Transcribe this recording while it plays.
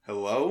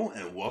Hello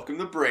and welcome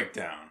to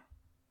Breakdown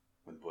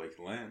with Blake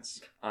and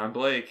Lance. I'm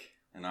Blake.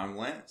 And I'm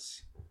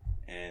Lance.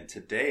 And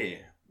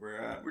today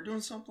we're doing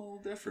something a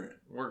little different.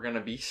 We're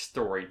gonna be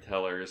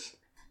storytellers.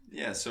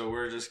 Yeah, so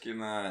we're just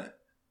gonna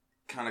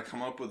kind of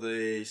come up with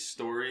a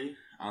story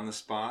on the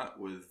spot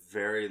with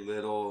very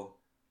little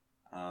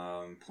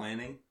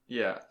planning.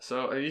 Yeah,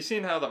 so have you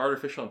seen how the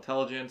artificial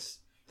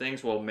intelligence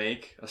things will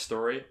make a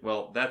story?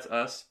 Well, that's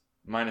us,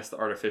 minus the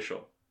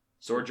artificial.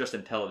 So we're just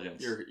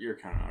intelligence. You're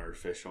kind of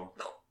artificial.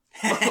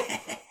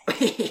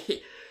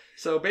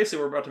 So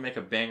basically we're about to make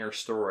a banger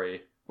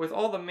story with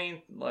all the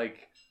main,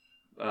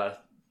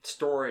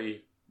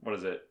 story, what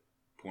is it?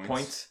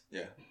 Points?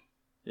 Yeah.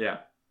 Yeah.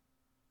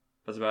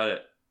 That's about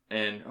it.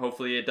 And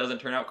hopefully it doesn't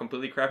turn out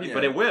completely crappy, Yeah.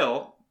 but it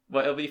will.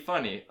 But it'll be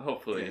funny,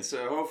 hopefully. Yeah,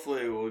 so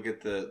hopefully we'll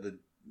get the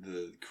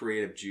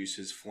creative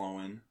juices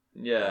flowing.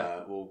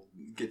 Yeah. We'll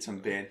get some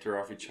banter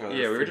off each other.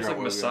 Yeah, we were just figure out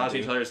what we're massaging gonna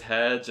each do. other's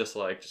heads, just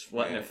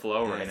letting it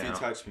flow right If now. you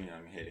touch me,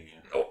 I'm hitting you.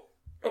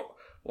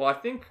 Well, I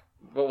think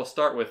what we'll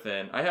start with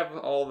then, I had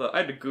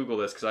to Google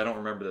this because I don't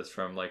remember this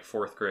from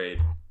 4th grade.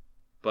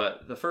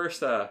 But the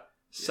first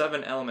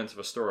 7 elements of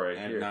a story.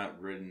 I have here.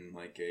 not written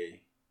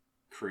a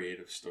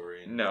creative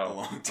story in No. a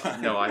long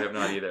time. No, I have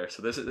not either.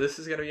 So this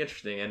is going to be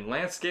interesting. And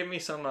Lance gave me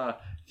some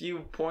few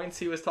points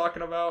he was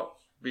talking about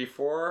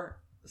before,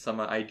 some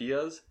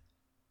ideas.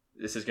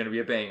 This is going to be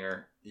a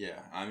banger. Yeah,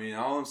 I mean,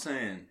 all I'm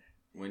saying,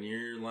 when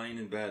you're laying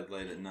in bed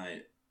late at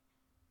night,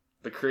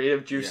 The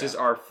creative juices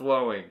are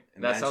flowing.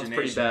 That sounds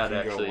pretty Imagination bad,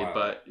 can go actually, wild.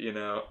 but, you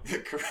know.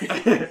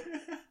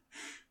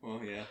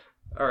 Well, yeah.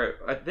 All right,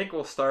 I think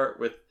we'll start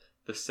with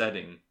the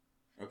setting.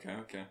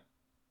 Okay.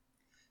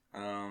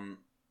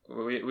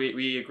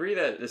 We agree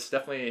that this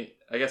definitely,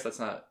 I guess that's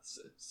not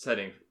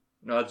setting.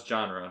 No, that's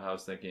genre, I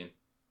was thinking.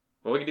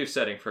 Well, we can do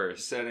setting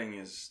first. Setting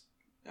is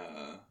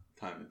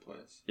time and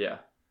place. Yeah.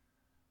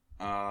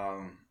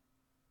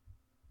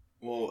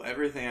 Well,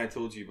 everything I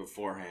told you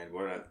beforehand,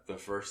 the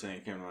first thing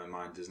that came to my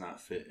mind does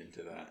not fit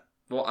into that.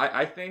 Well,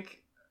 I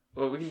think,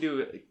 we can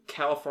do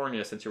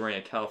California since you're wearing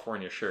a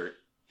California shirt.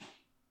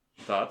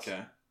 Thoughts?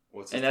 Okay.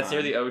 What's And that's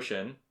near the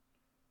ocean.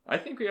 I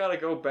think we ought to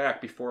go back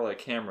before,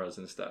 cameras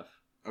and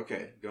stuff.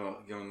 Okay,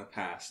 go in the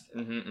past.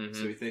 Mm-hmm.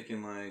 So we're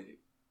thinking I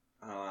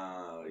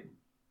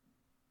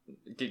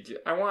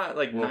want,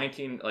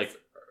 19,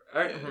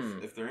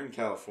 if they're in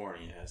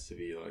California, it has to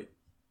be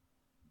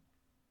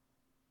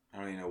I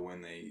don't even know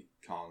when they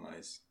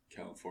colonized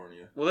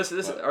California. Well,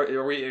 this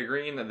are we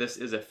agreeing that this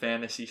is a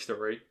fantasy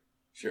story?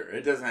 Sure,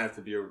 it doesn't have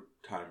to be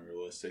time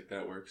realistic.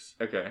 That works.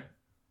 Okay.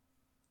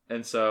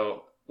 And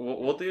so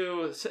we'll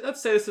do.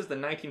 Let's say this is the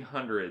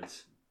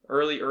 1900s,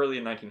 early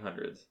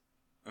 1900s.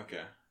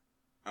 Okay.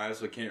 I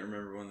also can't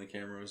remember when the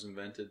camera was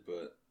invented,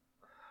 but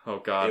Oh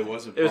God, it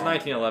wasn't. It was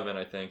prominent. 1911,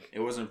 I think. It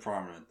wasn't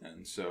prominent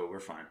then, so we're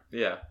fine.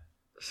 Yeah.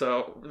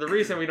 So the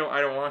reason I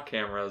don't want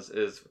cameras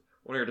is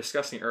when we were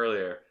discussing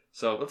earlier.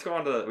 So let's go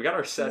on to we got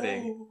our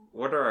setting. Whoa.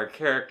 What are our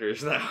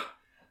characters now?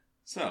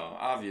 So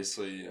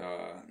obviously,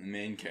 the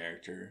main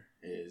character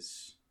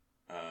is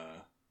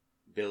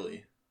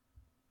Billy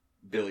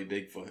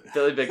Bigfoot.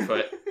 Billy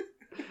Bigfoot.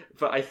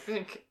 But I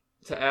think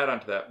to add on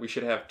to that, we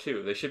should have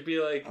 2. They should be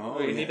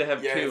we need to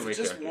have 2 if main it's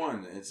just characters.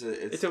 one.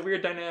 It's a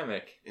weird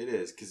dynamic. It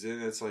is, because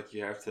then it's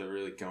you have to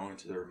really go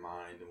into their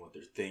mind and what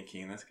they're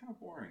thinking. That's kind of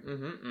boring.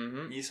 Mm-hmm.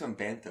 You need some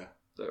banter.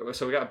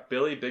 So we got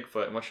Billy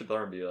Bigfoot, and what should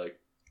their be like?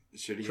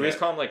 Should we just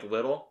call him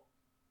Little?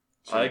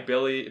 I like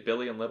Billy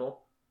and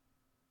Little.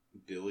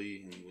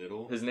 Billy and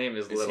Little? His name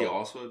is Is Little. he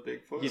also a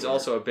Bigfoot? He's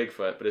also a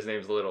Bigfoot, but his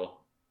name's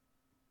Little.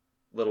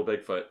 Little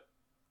Bigfoot.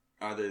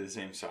 Are they the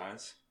same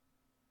size?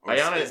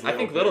 I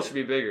think Little should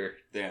be bigger.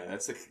 Yeah,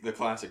 that's the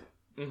classic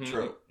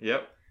trope.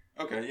 Yep.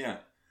 Okay, yeah.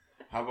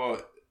 How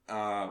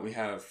about we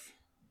have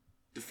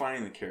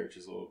defining the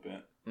characters a little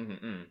bit.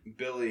 Mm-hmm.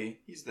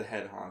 Billy, he's the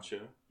head honcho.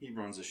 He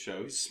runs the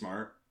show. He's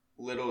smart.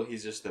 Little,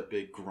 he's just a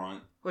big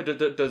grunt. Wait,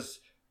 does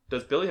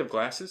Billy have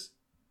glasses?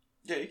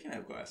 Yeah, you can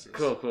have glasses.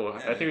 Cool.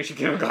 Yeah. I think we should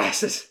give him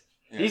glasses.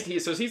 Yeah.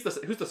 Who's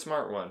the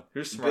smart one?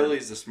 Who's smart?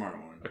 Billy's the smart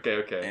one.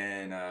 Okay.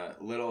 And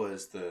Little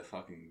is the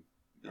fucking...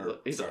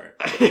 He's sorry.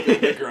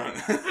 the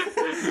grunt.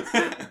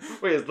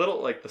 Wait, is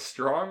Little the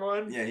strong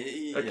one? Yeah,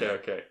 he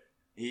Okay.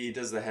 He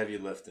does the heavy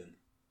lifting.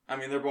 I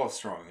mean, they're both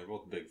strong. They're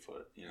both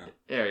Bigfoot, you know?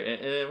 Yeah,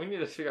 and we need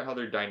to figure out how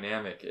their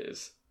dynamic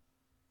is.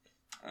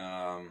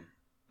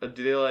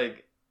 Do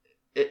they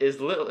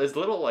is Little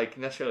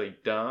necessarily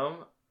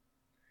dumb,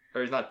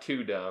 or he's not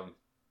too dumb?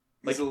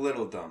 He's a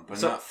little dumb,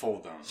 but not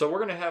full dumb. So we're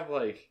gonna have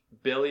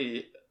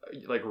Billy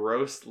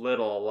roast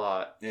Little a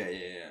lot.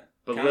 Yeah.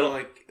 But kind of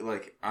Little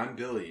I'm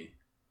Billy,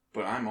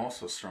 but I'm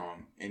also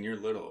strong, and you're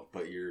little,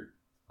 but you're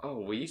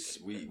weak.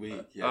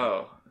 Weak. Yeah.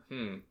 Oh,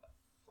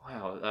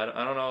 wow. I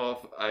don't know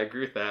if I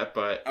agree with that,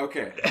 but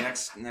okay.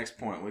 Next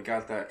point. We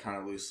got that kind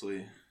of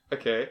loosely.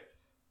 Okay.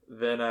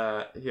 Then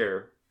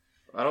here,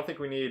 I don't think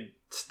we need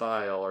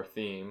style or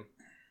theme.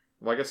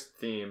 Well, I guess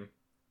theme.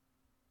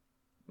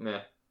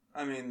 Meh.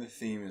 I mean, the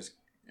theme is.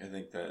 I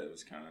think that it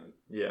was kind of.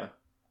 Yeah.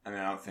 I mean,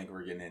 I don't think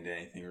we're getting into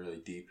anything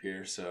really deep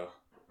here, so.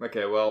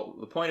 Okay, well,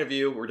 the point of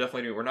view, we're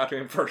not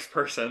doing first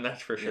person,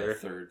 that's for sure. Yeah,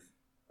 third.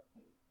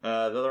 The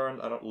other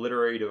one,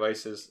 literary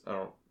devices, I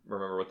don't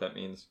remember what that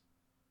means.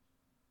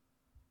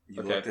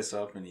 You Okay. looked this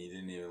up and you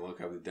didn't even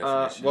look up the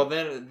definition. Well,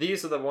 then,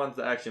 these are the ones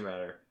that actually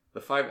matter.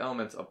 The 5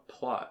 elements of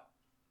plot.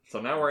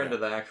 So now we're into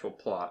the actual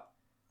plot.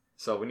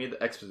 So we need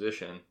the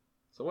exposition.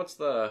 So what's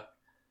the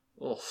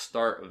little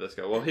start of this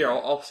guy? Well, here,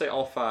 I'll say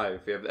all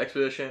 5. We have the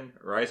exposition,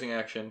 rising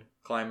action,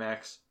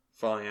 climax,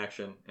 falling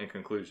action, and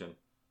conclusion.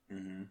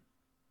 Mm-hmm.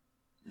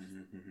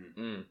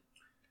 Mm-hmm. Mm.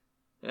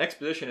 An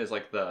exposition is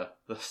like the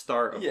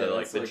start of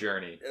the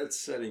journey. It's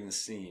setting the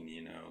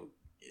scene,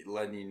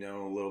 letting you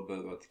know a little bit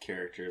about the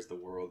characters, the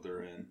world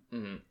they're in.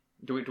 Mm-hmm.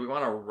 Do we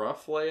want to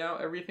rough lay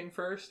out everything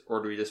first,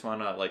 or do we just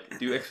want to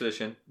do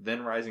exposition,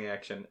 then rising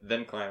action,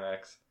 then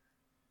climax?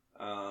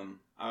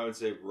 I would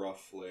say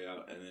rough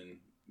layout, and then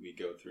we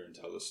go through and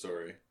tell the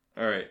story.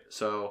 All right.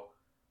 So,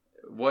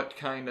 what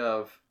kind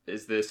of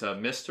is this a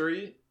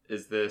mystery?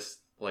 Is this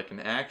like an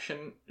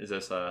action? Is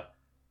this a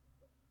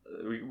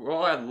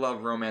Well, I'd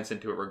love romance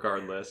into it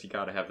regardless. You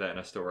got to have that in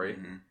a story.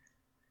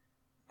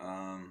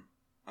 Mm-hmm.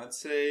 I'd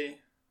say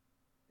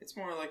it's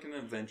more like an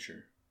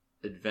adventure.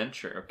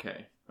 Adventure,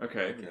 okay.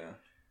 Okay.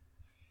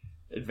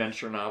 Yeah.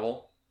 Adventure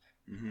novel.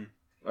 Mm-hmm.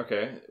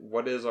 Okay.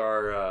 What is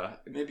our...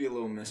 Maybe a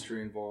little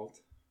mystery involved.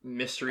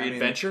 Mystery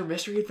adventure?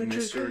 Mystery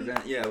adventure?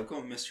 Yeah, we'll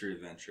go mystery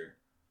adventure.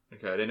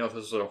 Okay, I didn't know if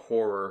this was a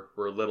horror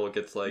where Little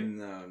gets No.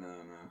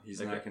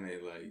 He's not gonna,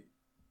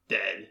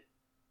 dead.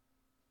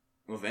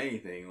 Well, if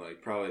anything,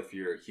 probably if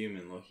you're a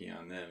human looking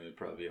on them, it'd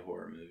probably be a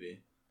horror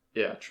movie.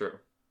 Yeah, true.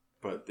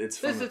 But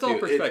it's all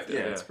perspective.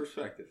 It's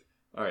perspective.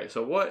 Alright,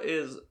 so what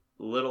is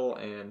Little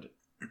and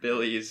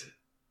Billy's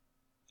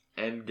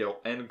end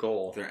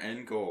goal? Their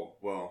end goal?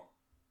 Well,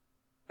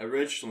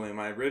 originally,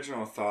 my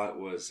original thought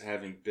was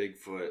having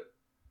Bigfoot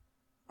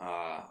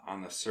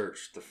on the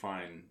search to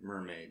find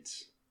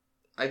mermaids.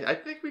 I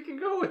think we can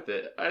go with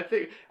it. I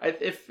think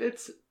if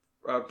it's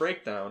a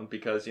breakdown,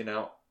 because,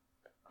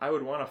 I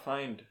would want to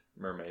find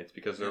mermaids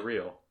because they're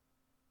real.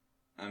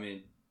 I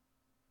mean,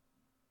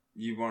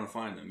 you want to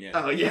find them, yeah.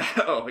 Oh, yeah.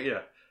 Oh,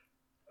 yeah.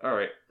 All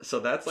right.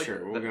 So that's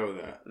sure, we'll go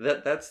with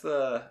that. That's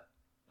the...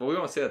 Well, we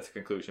won't say that's the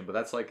conclusion, but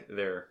that's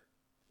their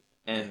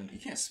end. You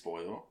can't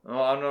spoil.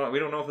 Oh, I don't know. We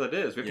don't know if that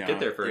is. We have to get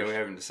there first. Yeah, we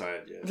haven't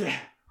decided yet. Yeah.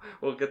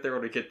 We'll get there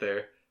when we get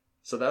there.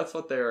 So that's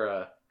what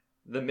their...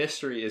 the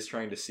mystery is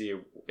trying to see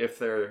if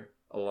they're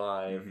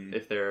alive,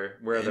 if they're...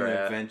 Where they're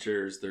at.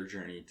 Adventures, their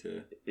journey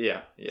to...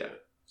 Yeah.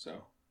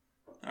 So,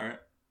 all right.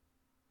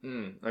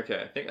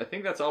 Okay. I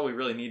think that's all we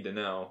really need to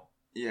know.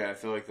 Yeah, I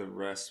feel like the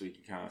rest we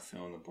can kind of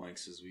fill in the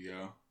blanks as we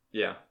go.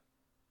 Yeah.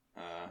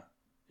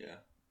 Yeah.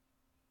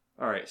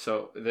 All right,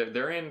 so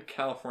they're in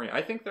California.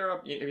 I think they're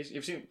up.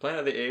 You've seen Planet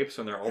of the Apes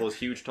when they're all those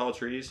huge tall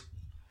trees.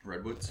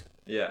 Redwoods.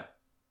 Yeah.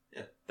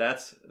 Yeah.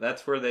 That's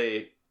where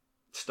they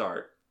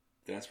start.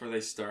 That's where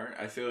they start.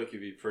 I feel like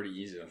it'd be pretty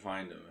easy to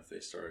find them if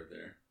they started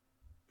there.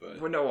 But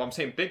well, no, I'm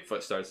saying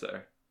Bigfoot starts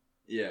there.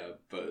 Yeah,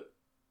 but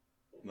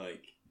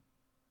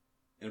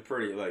and a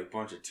pretty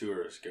bunch of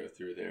tourists go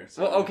through there.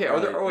 So well, okay.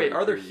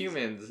 Are there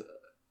humans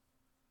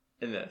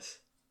in this?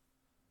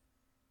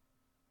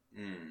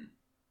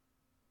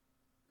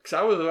 Because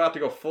I was about to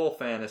go full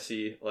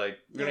fantasy. We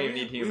don't even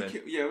need humans.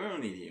 We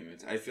don't need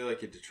humans. I feel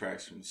like it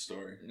detracts from the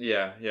story.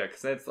 Yeah,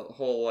 because that's the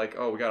whole we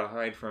gotta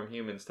hide from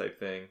humans type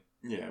thing.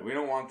 Yeah, we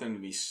don't want them to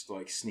be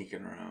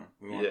sneaking around.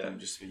 We want them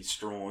just to be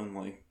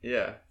strolling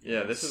Yeah.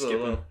 This is a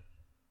little.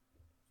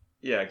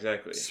 Yeah,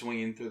 exactly.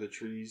 Swinging through the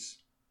trees.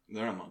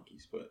 They're not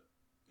monkeys, but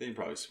they can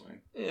probably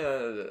swing. Yeah.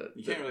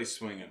 You can't really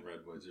swing on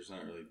redwoods. There's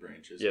not really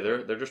branches. Yeah,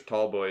 they're just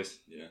tall boys.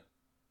 Yeah.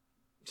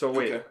 So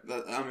wait. Okay.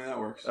 That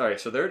works. All right,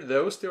 so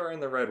those two are in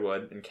the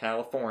redwood in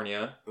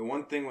California. The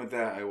one thing with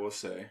that, I will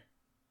say,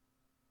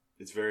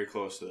 it's very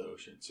close to the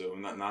ocean, so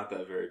not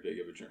that very big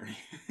of a journey.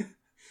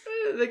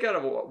 They gotta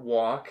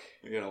walk.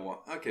 They gotta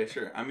walk. Okay,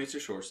 sure. I mean, it's a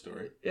short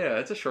story. Yeah,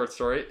 it's a short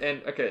story.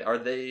 And okay, are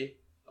they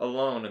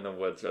alone in the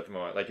woods at the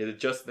moment? Is it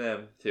just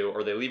them two? Or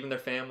are they leaving their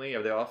family?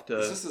 Are they off to?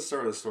 Is this the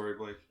start of the story,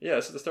 Blake? Yeah,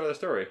 this is the start of the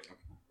story. Okay.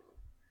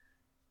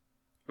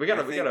 We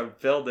gotta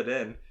build it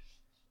in.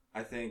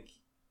 I think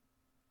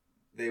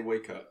they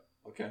wake up.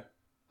 Okay.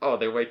 Oh,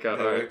 they wake up.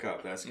 They wake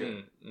up. That's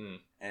good. Mm.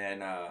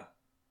 And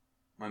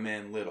my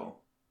man Little.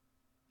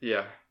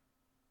 Yeah.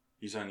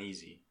 He's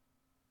uneasy.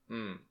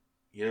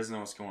 He doesn't know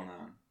what's going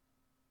on.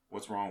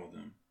 What's wrong with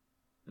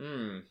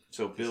him?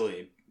 So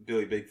Billy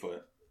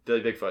Bigfoot.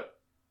 Billy Bigfoot.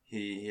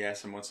 He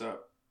asks him what's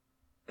up.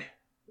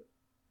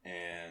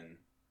 And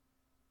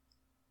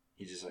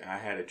he's just I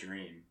had a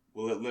dream.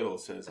 Well, Little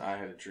says, I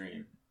had a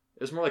dream.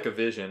 It's more like a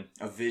vision.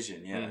 A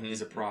vision, yeah. Mm-hmm.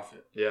 He's a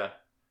prophet. Yeah.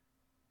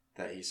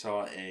 That he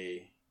saw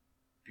a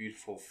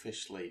beautiful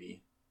fish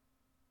lady.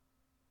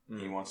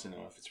 He wants to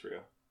know if it's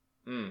real.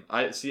 I'm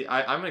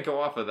going to go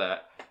off of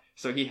that.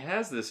 So he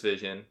has this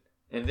vision,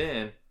 and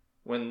then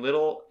when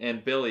Little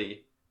and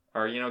Billy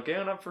are,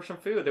 getting up for some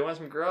food, they want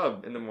some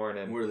grub in the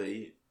morning. Where do they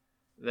eat?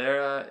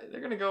 They're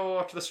going to go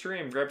up to the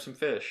stream, grab some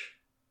fish.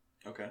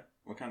 Okay.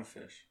 What kind of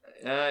fish?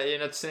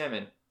 It's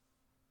salmon.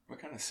 What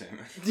kind of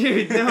salmon?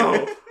 Dude,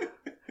 no.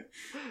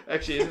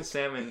 Actually, isn't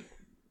salmon...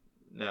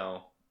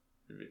 No.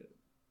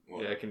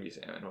 Well, Yeah, it can be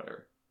salmon,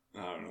 whatever.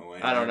 I don't know.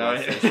 I don't know.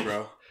 Fish,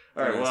 bro.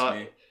 Alright, Don't well, ask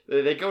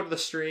me. they go to the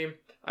stream.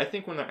 I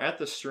think when they're at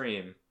the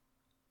stream,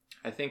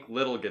 I think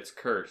Little gets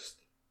cursed.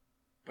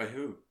 By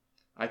who?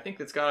 I think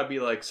it's gotta be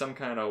like some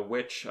kind of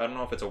witch. I don't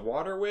know if it's a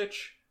water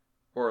witch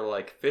or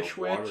like fish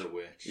A witch. water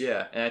witch.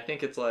 Yeah, and I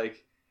think it's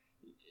like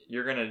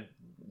you're gonna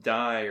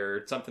die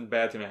or something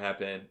bad's gonna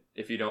happen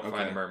if you don't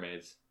find the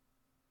mermaids.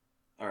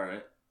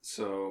 Alright,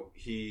 so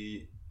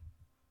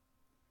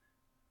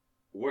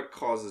what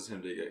causes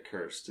him to get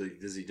cursed?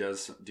 Does he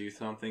do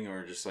something,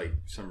 or just like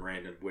some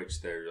random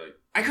witch there like,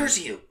 I curse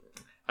you?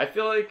 I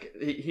feel like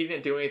he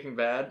didn't do anything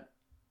bad,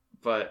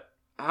 but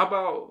how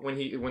about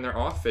when they're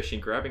off fishing,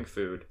 grabbing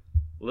food,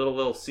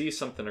 Little sees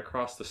something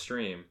across the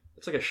stream.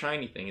 It's like a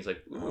shiny thing. He's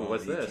like, ooh,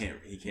 what's this?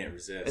 He can't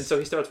resist. And so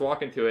he starts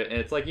walking to it, and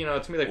it's like,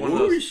 it's gonna be like one of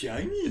those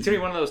shiny. It's gonna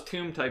be one of those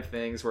tomb type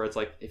things where it's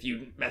like, if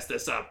you mess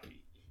this up,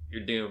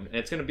 you're doomed. And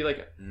it's gonna be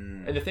like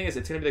and the thing is,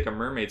 it's gonna be like a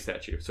mermaid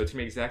statue. So it's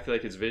gonna be exactly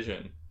like his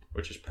vision,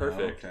 which is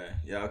perfect. Oh, okay.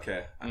 Yeah,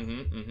 okay.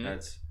 Mm-hmm.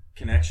 That's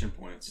connection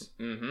points.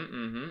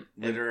 Mm-hmm.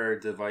 Literary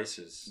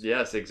devices.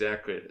 Yes,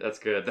 exactly. That's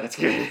good.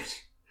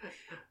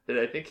 And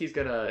I think he's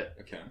gonna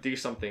do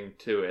something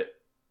to it.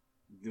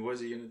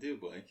 What's he gonna do,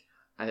 Blake?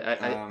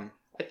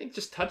 I think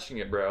just touching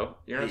it, bro.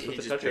 You're not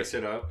supposed to touch it. He just picks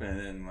it up, and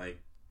then like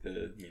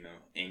the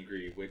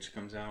angry witch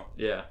comes out.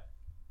 Yeah.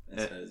 And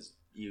says,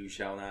 "You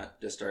shall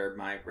not disturb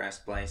my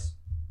rest place."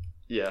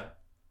 Yeah.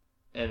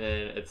 And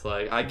then it's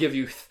like, I give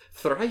you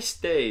thrice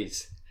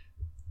days.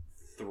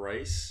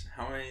 Thrice?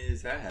 How many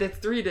is that? That's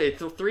 3 days.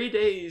 So 3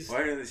 days.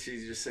 Why didn't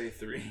she just say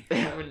 3?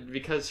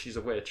 Because she's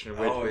a witch.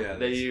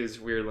 And they use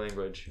weird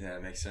language. Yeah,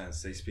 it makes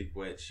sense. They speak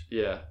witch.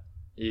 Yeah.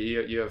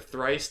 You have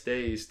thrice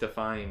days to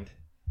find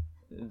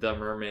the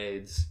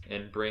mermaids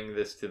and bring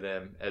this to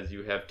them, as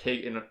you have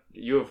taken.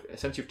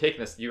 Since you've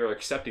taken this, you are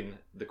accepting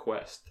the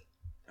quest.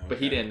 Okay. But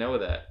he didn't know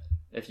that.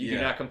 If you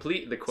do not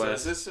complete the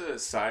quest, so is this a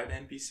side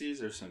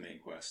NPCs or some main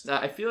quest?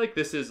 I feel like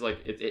this is like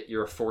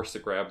you're forced to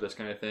grab this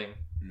kind of thing.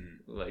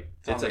 Like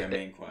it's like a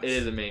main quest. It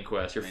is a main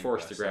quest. You're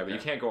forced to grab it. You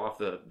can't go off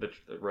the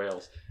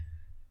rails.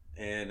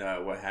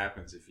 And what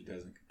happens if he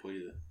doesn't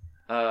complete it?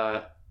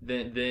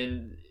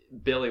 Then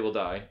Billy will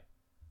die.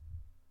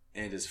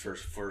 And his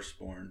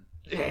firstborn.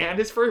 And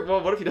his first.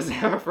 Well, what if he doesn't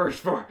have a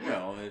firstborn?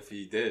 Well, if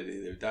he did, he'd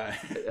either die.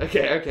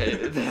 Okay,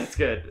 that's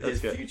good. That's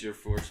his good. Future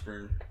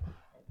firstborn.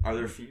 Are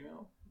there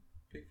female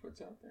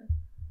Bigfoots out there?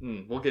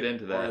 We'll get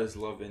into that. Or is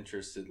love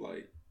interested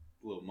like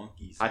little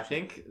monkeys? I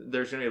think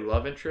there's gonna be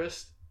love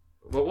interest.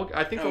 Well,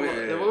 I think we'll get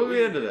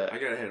into that. I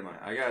got ahead of mine.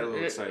 I got a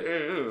little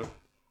excited.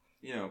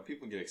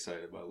 People get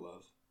excited about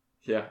love.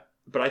 Yeah,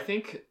 but I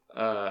think.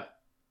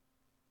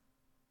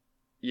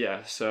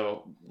 Yeah,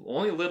 so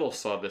only Little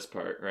saw this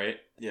part, right?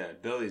 Yeah,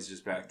 Billy's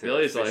just back there.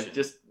 Billy's fishing. like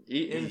just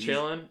eating,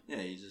 chilling.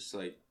 Yeah, he's just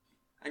like,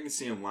 I can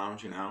see him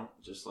lounging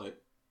out, just like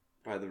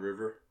by the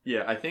river.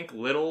 Yeah, I think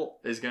Little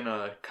is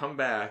gonna come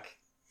back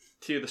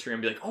to the stream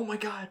and be like, "Oh my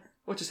god,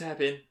 what just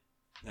happened?"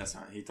 That's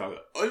not. He talk.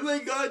 Oh my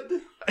god.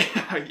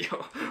 Okay.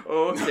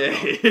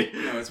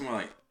 No, it's more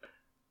like,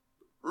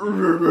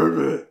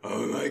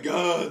 oh my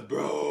god,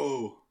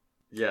 bro.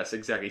 Yes,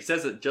 exactly. He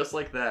says it just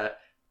like that.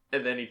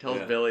 And then he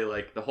tells Billy,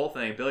 like, the whole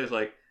thing. Billy's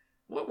like,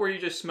 what were you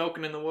just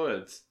smoking in the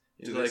woods?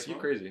 He's like, you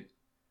crazy.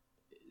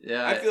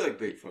 Yeah. I feel like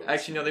Bigfoot.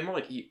 Actually, no, they more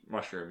like eat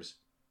mushrooms.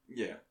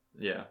 Yeah.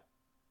 Yeah.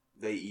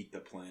 They eat the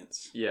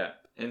plants. Yeah.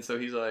 And so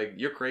he's like,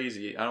 you're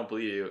crazy. I don't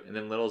believe you. And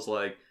then Little's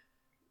like,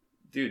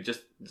 dude,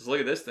 just look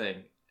at this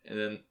thing. And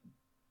then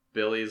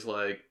Billy's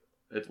like,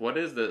 what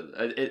is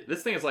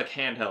this thing is like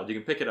handheld. You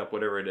can pick it up,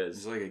 whatever it is.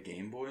 It's like a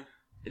Game Boy?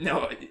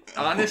 No,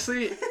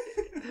 honestly,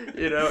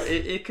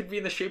 it could be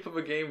in the shape of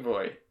a Game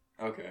Boy.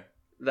 Okay.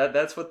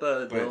 That's what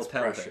the little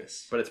pen thing.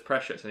 But it's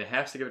precious, and he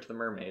has to give it to the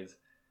mermaids.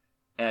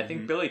 And I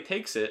think Billy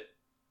takes it,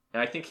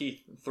 and I think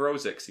he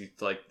throws it because he's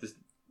like,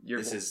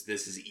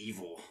 "This is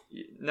evil."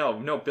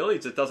 No, Billy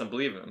just doesn't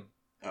believe him.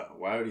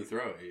 Why would he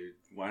throw it?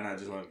 Why not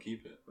just let him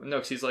keep it? No,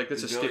 because he's like,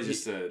 "This is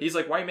stupid." He's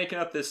like, "Why are you making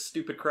up this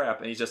stupid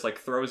crap?" And he just like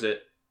throws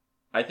it.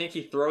 I think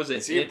he throws it.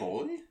 Is he a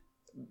bully?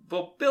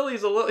 Well,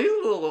 Billy's a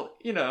little,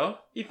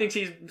 he thinks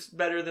he's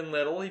better than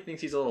Little. He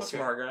thinks he's a little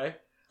smart guy.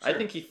 Sure. I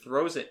think he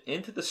throws it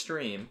into the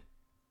stream,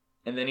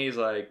 and then he's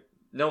like,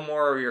 no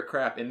more of your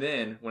crap. And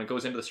then, when it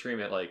goes into the stream,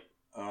 it like...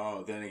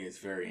 Oh, then it gets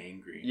very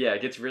angry. Yeah,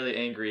 it gets really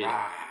angry.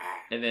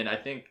 And then I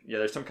think,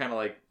 there's some kind of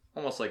like,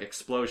 almost like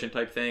explosion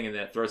type thing, and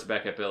then it throws it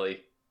back at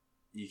Billy.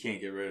 You can't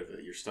get rid of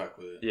it. You're stuck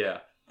with it. Yeah.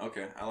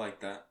 Okay, I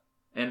like that.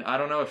 And I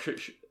don't know,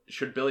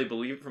 should Billy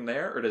believe from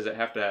there, or does it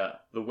have to,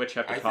 the witch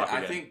have to talk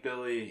again? I think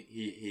Billy,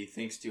 he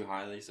thinks too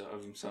highly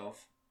of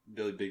himself.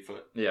 Billy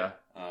Bigfoot. Yeah.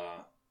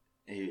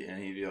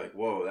 He'd be like,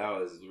 whoa, that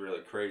was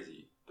really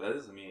crazy. But that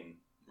doesn't mean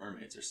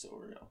mermaids are still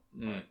real.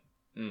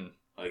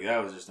 Like,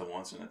 that was just a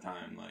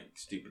once-in-a-time, like,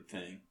 stupid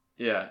thing.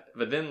 Yeah,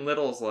 but then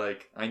Little's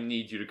like, I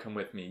need you to come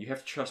with me. You have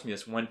to trust me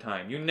this one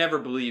time. You never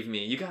believe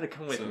me. You gotta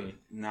come with me.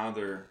 Now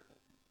they're...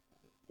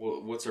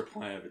 What's their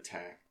plan of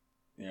attack?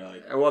 You're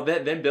like, well,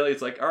 then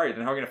Billy's like, all right,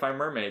 then how are we gonna find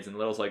mermaids? And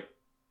Little's like,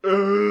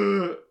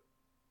 yeah.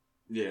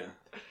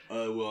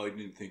 Well, I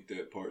didn't think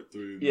that part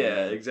through.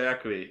 Yeah,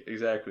 exactly.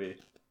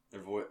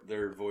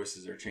 Their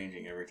voices are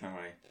changing every time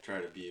I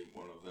try to be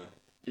one of them.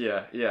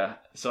 Yeah.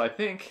 So I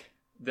think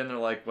then they're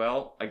like,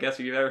 well, I guess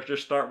we better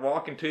just start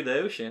walking to the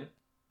ocean.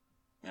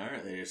 All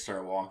right, they just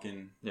start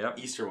walking. Yep.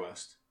 East or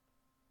west?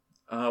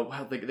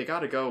 Well, they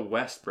got to go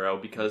west, bro,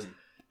 because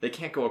they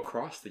can't go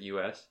across the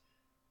U.S.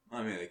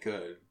 I mean, they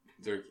could.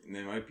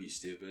 They might be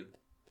stupid.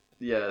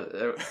 Yeah.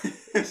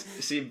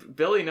 See,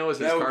 Billy knows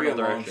his cardinal direction. That would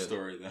be a long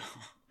story, though.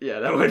 Yeah,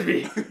 that would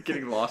be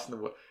getting lost in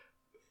the woods.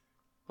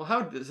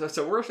 Well,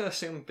 so we're going to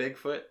assume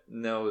Bigfoot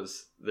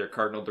knows their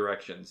cardinal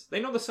directions. They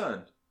know the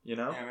sun, you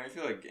know? Yeah, I mean, I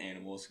feel like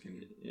animals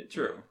can...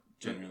 True. You know,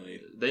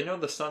 generally... They know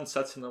the sun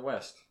sets in the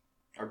west.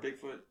 Are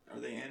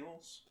they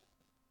animals?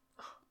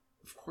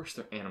 Of course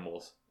they're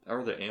animals.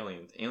 Or they're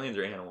aliens. Aliens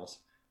are animals.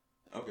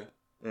 Okay.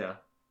 Yeah.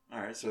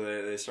 Alright, so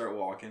they start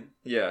walking.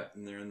 Yeah.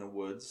 And they're in the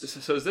woods.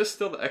 So is this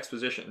still the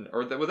exposition?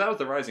 Or that was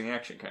the rising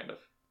action, kind of?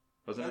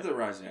 Wasn't it? The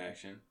rising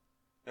action.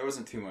 There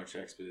wasn't too much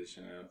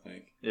exposition, I don't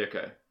think. Yeah,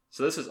 okay.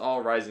 So this is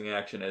all rising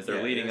action as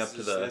they're leading up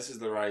to the... This is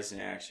the rising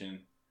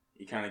action.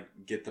 You kind of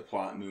get the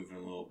plot moving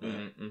a little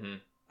bit. Mm-hmm.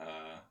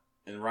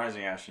 And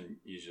rising action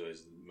usually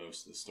is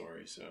most of the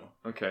story, so...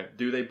 Okay.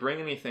 Do they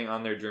bring anything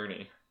on their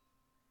journey?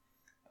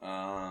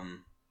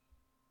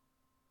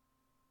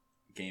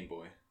 Game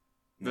Boy.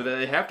 No.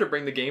 They have to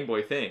bring the Game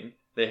Boy thing.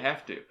 They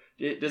have to.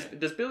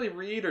 Does Billy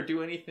read or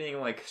do anything,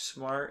 like,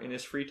 smart in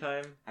his free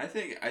time? I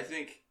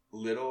think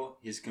Little,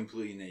 he's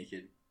completely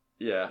naked.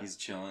 Yeah. He's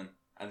chilling.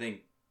 I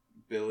think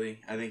Billy,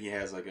 he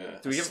has like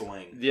a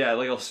sling. Yeah,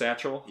 like a little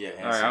satchel. Yeah.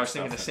 All right, I was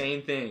thinking the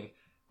same thing.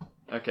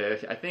 Okay,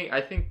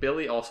 I think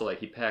Billy also, like,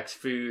 he packs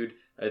food.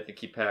 I think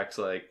he packs,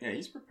 like... Yeah,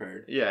 he's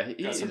prepared. Yeah,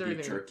 got some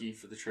beef jerky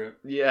for the trip.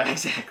 Yeah,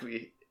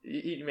 exactly.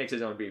 He makes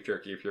his own beef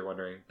jerky, if you're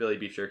wondering. Billy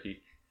Beef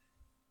Jerky.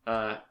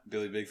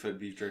 Billy Bigfoot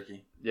Beef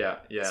Jerky. Yeah.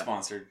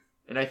 Sponsored.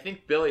 And I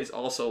think Billy's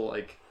also,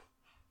 like...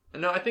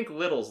 No, I think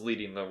Little's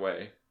leading the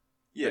way.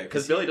 Yeah,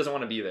 because Billy doesn't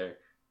want to be there.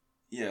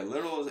 Yeah,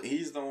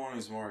 he's the one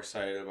who's more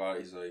excited about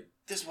it. He's like,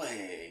 this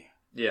way.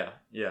 Yeah.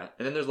 And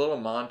then there's a little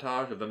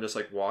montage of them just,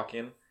 like,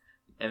 walking.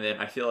 And then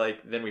I feel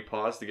like then we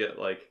pause to get,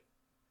 like...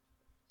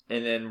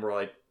 And then we're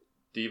like,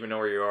 do you even know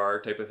where you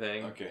are type of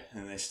thing. Okay,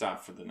 and they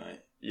stop for the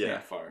night. Yeah.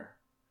 Campfire.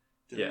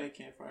 Did they make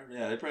campfire?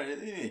 Yeah, they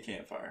need a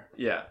campfire.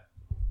 Yeah.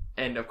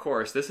 And, of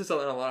course, this is in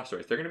a lot of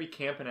stories. They're going to be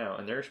camping out,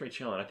 and they're just going to be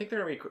chilling. I think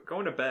they're going to be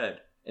going to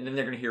bed, and then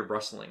they're going to hear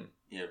rustling.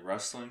 Yeah,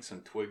 rustling, some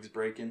twigs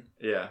breaking.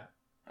 Yeah.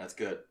 That's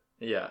good.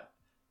 Yeah.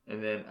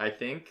 And then I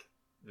think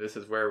this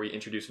is where we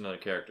introduce another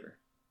character.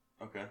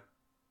 Okay.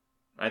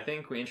 I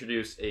think we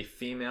introduce a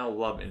female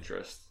love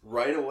interest.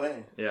 Right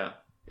away. Yeah.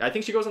 I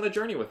think she goes on the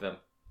journey with them.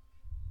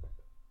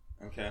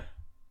 Okay.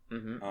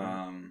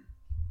 Trying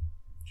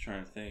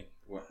to think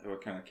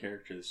what kind of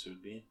character this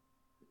would be.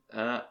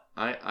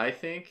 I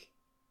think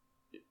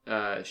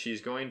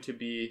she's going to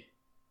be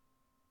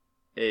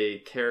a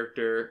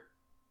character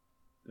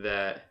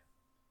that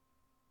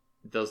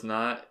does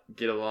not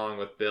get along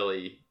with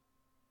Billy.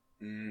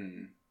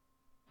 And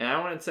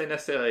I wouldn't say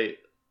necessarily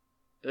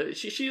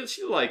she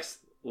likes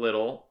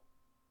Little.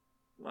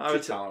 She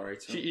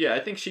tolerates him. Yeah, I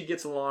think she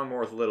gets along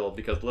more with Little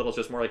because Little's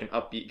just more like an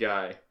upbeat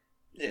guy.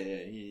 Yeah,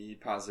 he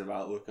positive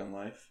outlook on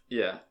life.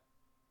 Yeah.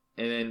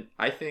 And then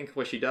I think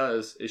what she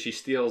does is she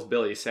steals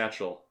Billy's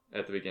satchel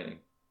at the beginning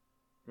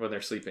when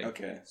they're sleeping.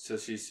 Okay, so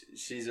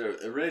she's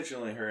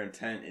originally her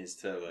intent is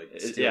to like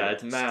steal,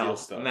 it's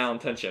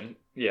malintention.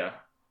 Yeah.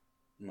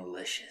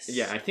 Malicious.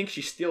 Yeah, I think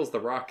she steals the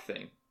rock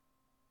thing.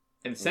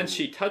 And since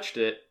she touched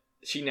it,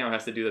 she now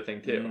has to do the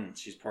thing too.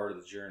 She's part of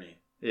the journey.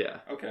 Yeah.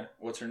 Okay.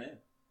 What's her name?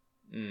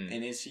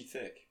 And is she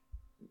thick?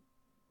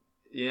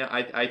 Yeah,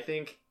 I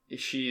think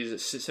she's a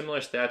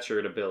similar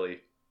stature to Billy.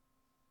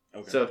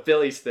 Okay. So if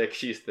Billy's thick,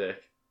 she's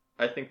thick.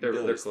 I think they're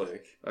close.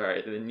 Thick. All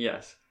right, then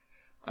yes.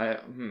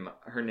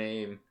 Her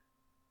name.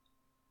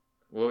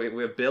 Well,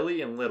 we have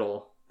Billy and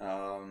Little.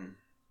 How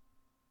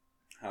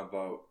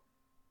about?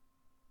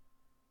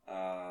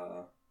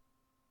 I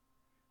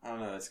don't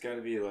know. It's got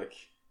to be like.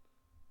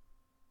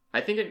 I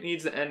think it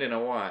needs to end in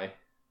a Y.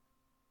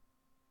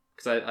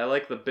 Because I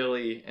like the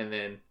Billy and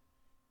then.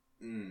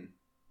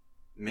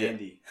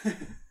 Mandy. Yeah.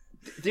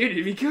 Dude,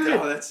 it'd be good.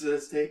 No,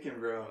 that's taken,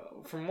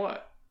 bro. From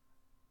what?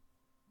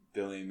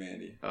 Billy and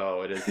Mandy.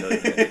 Oh, it is Billy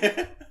and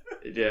Mandy.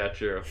 Yeah,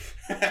 true.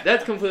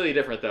 That's completely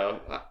different, though.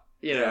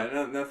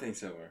 Nothing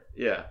similar.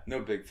 Yeah. No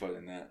Bigfoot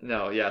in that.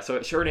 No, yeah.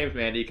 So her name's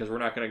Mandy because we're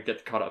not going to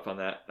get caught up on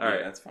that. All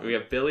right, that's fine. We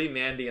have Billy,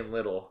 Mandy, and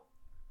Little.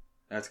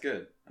 That's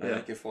good. I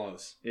think it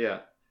flows.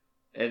 Yeah.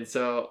 And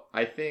so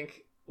I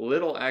think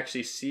Little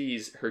actually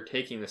sees her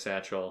taking the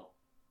satchel.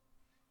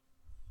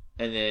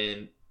 And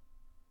then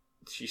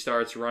she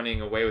starts running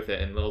away with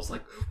it, and Little's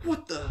like,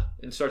 what the?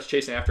 And starts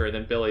chasing after her, and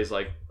then Billy's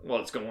like,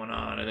 what's going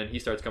on? And then he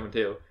starts coming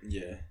too.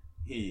 Yeah.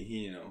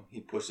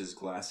 He pushes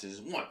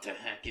glasses. What the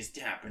heck is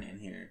happening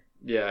here?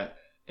 Yeah.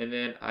 And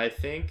then I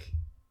think...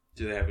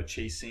 Do they have a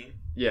chase scene?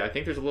 Yeah, I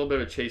think there's a little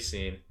bit of a chase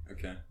scene.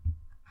 Okay.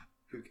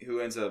 Who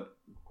ends up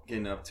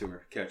getting up to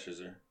her, catches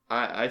her?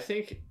 I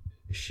think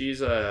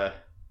she's about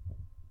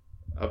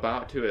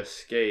to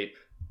escape,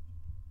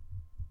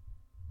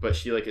 but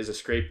she like is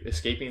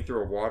escaping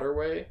through a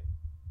waterway,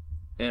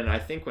 and I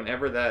think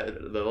whenever the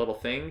little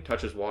thing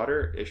touches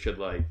water, it should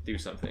like do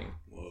something.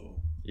 Whoa.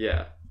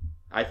 Yeah,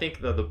 I think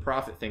the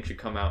prophet thing should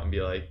come out and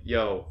be like,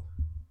 "Yo,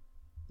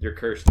 you're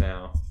cursed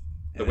now."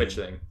 The witch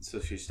thing. So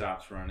she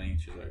stops running.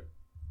 She's like,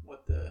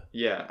 "What the?"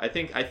 Yeah, I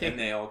think. And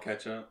they all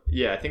catch up.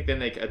 Yeah, I think then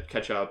they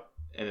catch up,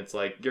 and it's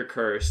like, "You're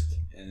cursed."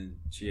 And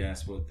she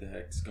asks, "What the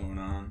heck's going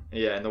on?"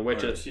 Yeah, and the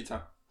witch. Or she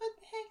talks, "What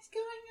the heck's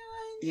going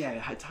on?" Yeah,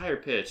 higher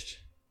pitched.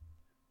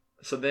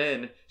 So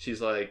then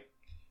she's like,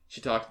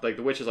 she talks like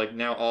the witch is like,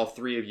 now all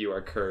three of you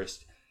are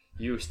cursed.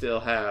 You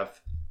still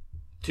have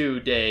 2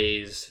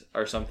 days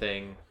or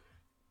something,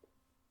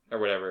 or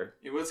whatever.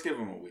 Yeah, let's give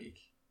them a week.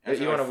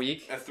 You want a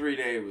week? A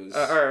 3-day was.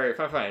 All right,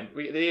 fine.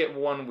 They get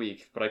 1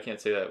 week, but I can't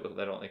say that.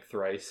 I don't like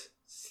thrice.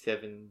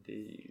 7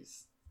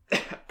 days.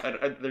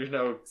 There's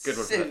no good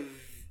one for that.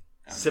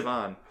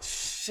 Sivan.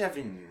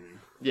 7.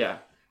 Yeah,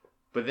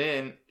 but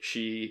then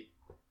she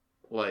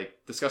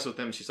like discusses with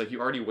them. She's like,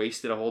 "You already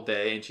wasted a whole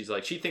day," and she's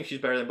like, she thinks she's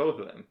better than both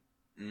of them.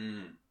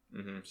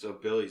 Mm-hmm. So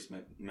Billy's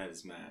met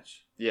his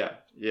match. Yeah.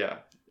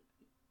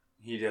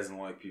 He doesn't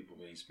like people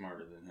being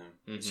smarter than him.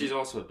 Mm-hmm. She's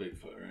also a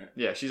Bigfoot, right?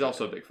 Yeah, she's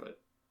also a Bigfoot.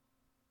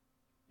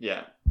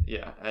 Yeah.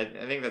 I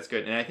think that's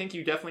good, and I think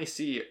you definitely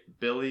see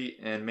Billy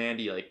and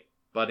Mandy like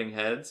butting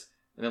heads,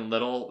 and then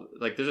Little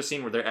like there's a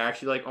scene where they're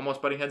actually like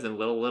almost butting heads, and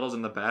Little's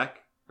in the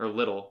back, or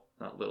Little,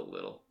 not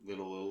Little.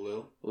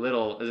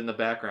 Little is in the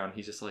background.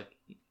 He's just like,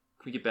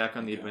 "Can we get back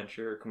on the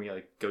adventure? Or can we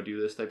like go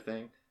do this type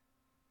thing?"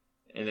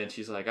 And then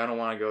she's like, "I don't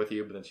want to go with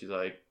you," but then she's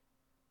like,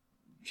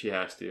 she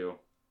has to.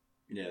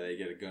 Yeah, they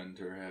get a gun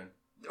to her head.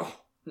 Oh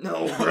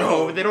no,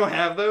 bro! They don't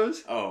have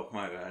those. Oh,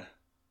 my bad.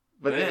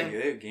 But they then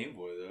have a Game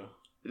Boy though.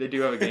 They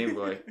do have a Game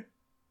Boy.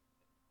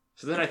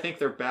 So then I think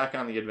they're back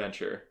on the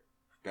adventure.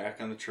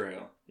 Back on the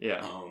trail.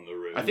 Yeah. On the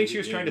road. I think she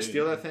was trying to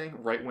steal that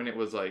thing right when it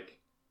was like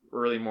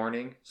early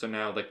morning. So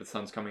now like the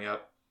sun's coming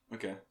up.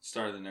 Okay.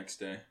 Start of the next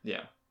day.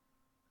 Yeah.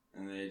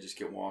 And they just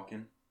get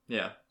walking.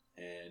 Yeah.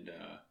 And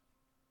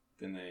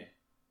then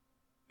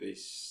they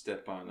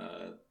step on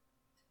a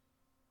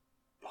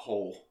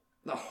hole.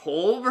 The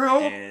hole,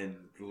 bro?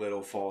 And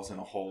Little falls in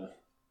a hole.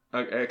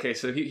 Okay,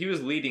 so he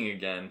was leading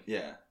again.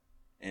 Yeah.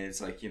 And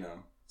it's like,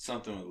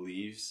 something with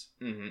leaves.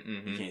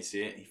 You can't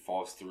see it. He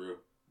falls through.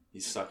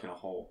 He's stuck in a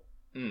hole.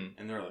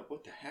 And they're like,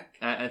 what the heck?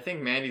 I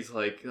think Mandy's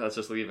like, let's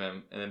just leave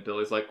him. And then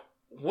Billy's like,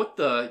 what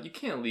the? You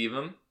can't leave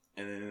him.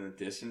 And then in the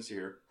distance you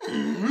hear...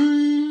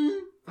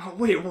 Oh,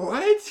 wait,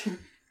 what?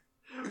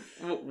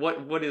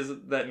 What is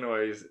that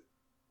noise?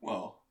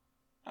 Well,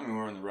 I mean,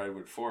 we're in the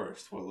Redwood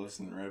Forest. What lives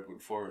in the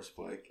Redwood Forest,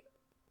 Blake?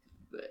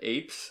 The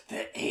apes?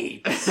 The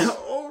apes!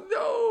 Oh,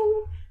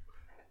 no!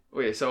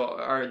 Wait, so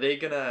are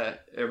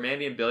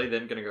Mandy and Billy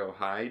then gonna go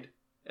hide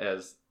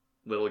as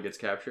Little gets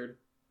captured?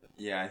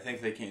 Yeah, I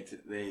think they can't.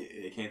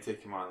 They can't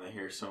take him on. They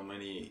hear so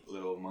many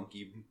little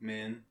monkey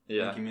men.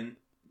 Yeah.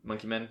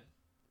 Monkey men.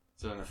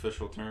 Is that an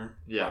official term?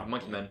 Yeah, probably.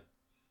 Monkey men.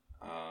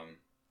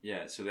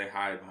 Yeah, so they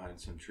hide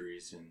behind some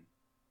trees, and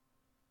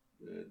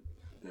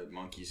the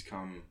monkeys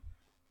come,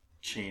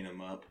 chain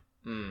him up.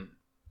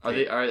 Are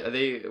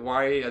they?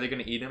 Why are they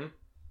gonna eat him?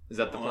 Is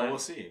that the plan? We'll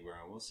see, bro.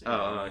 We'll see.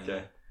 Oh,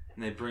 okay.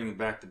 And they bring him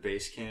back to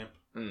base camp.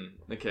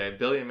 Okay,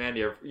 Billy and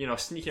Mandy are,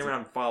 sneaking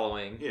around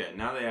following. Yeah,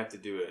 now they have to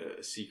do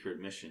a secret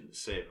mission to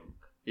save him.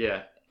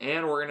 Yeah,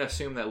 and we're gonna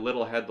assume that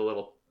Little had the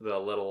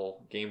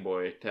little Game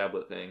Boy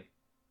tablet thing.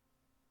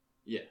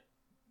 Yeah.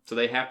 So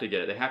they have to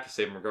get it. They have to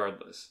save him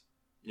regardless.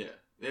 Yeah,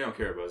 they don't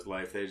care about his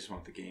life. They just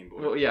want the Game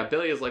Boy. Well, yeah,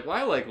 Billy is like, well,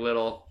 I like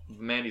Little.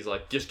 Mandy's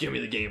like, just give me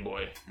the Game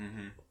Boy.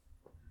 Mm-hmm.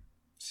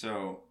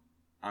 So,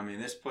 I mean,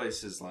 this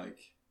is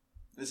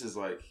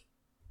like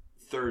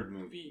third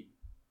movie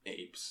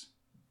apes.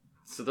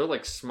 So they're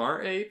like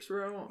smart apes,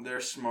 bro?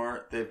 They're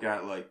smart. They've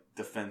got like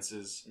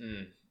defenses.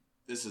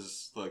 This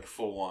is like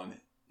full on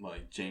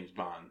like James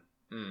Bond.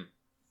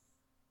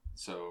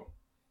 So,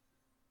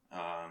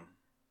 how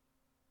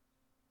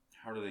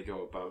do they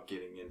go about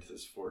getting into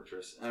this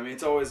fortress? I mean,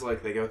 it's always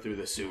like they go through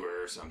the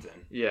sewer or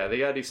something. Yeah, they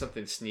gotta do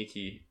something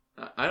sneaky.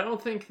 I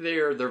don't think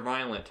they're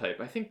violent type.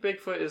 I think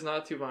Bigfoot is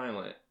not too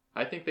violent.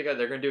 I think they're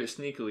gonna do it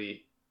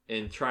sneakily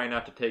and try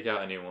not to take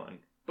out anyone.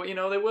 But they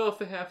will if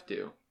they have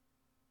to.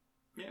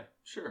 Yeah,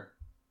 sure.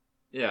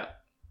 Yeah.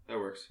 That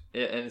works.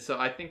 Yeah, and so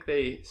I think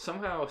they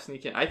somehow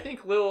sneak in. I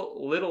think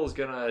Little's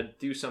gonna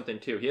do something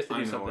too. He has to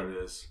do something. I know what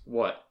it is.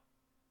 What?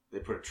 They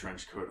put a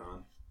trench coat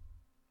on.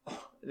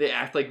 They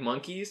act like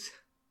monkeys?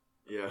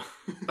 Yeah.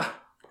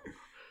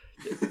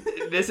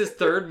 This is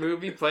third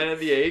movie, Planet of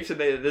the Apes, and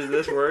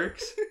this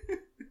works?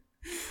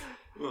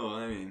 Well,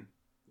 I mean,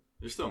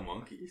 they're still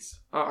monkeys.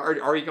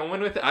 Are you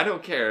going with it? I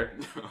don't care.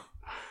 No.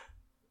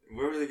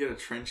 Where would they get a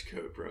trench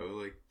coat, bro?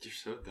 Like, you're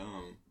so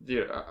dumb.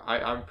 Dude,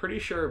 I'm pretty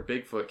sure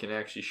Bigfoot can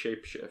actually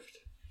shapeshift.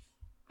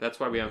 That's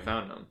why we haven't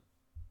found him.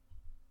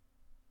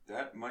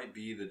 That might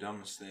be the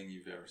dumbest thing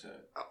you've ever said.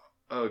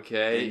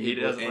 Okay, And he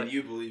doesn't. And like,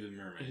 you believe in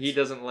mermaids. he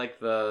doesn't like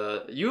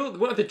the. You went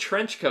with the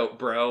trench coat,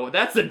 bro.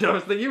 That's the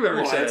dumbest thing you've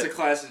ever said. That's a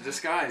classic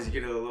disguise. You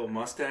get a little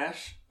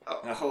mustache,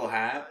 a whole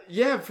hat.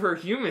 Yeah, for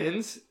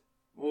humans.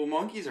 Well,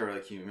 monkeys are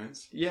like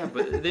humans. Yeah,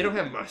 but they don't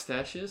have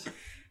mustaches.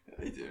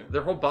 They do.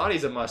 Their whole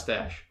body's a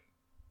mustache.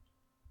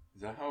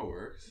 Is that how it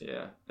works?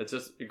 Yeah,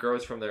 it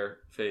grows from their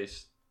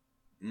face.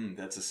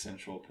 That's a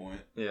central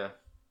point. Yeah.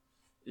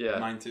 Yeah.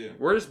 Mine too.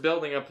 We're just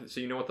building up so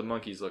you know what the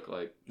monkeys look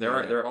like.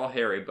 They're all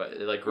hairy, but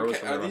it like grows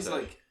from their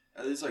mustache.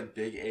 Are these like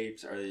big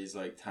apes? Are these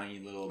like tiny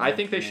little? I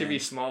think they should be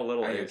small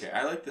little apes. Okay,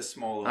 I like the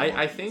small.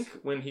 I think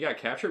when he got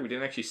captured, we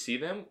didn't actually see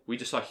them. We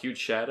just saw huge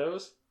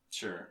shadows.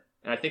 Sure.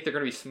 And I think they're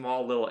gonna be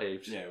small little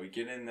apes. Yeah, we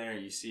get in there,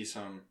 you see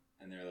some,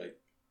 and they're like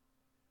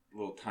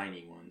little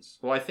tiny ones.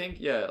 Well, I think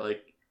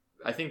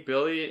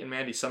Billy and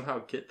Mandy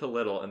somehow get to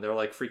Little, and they're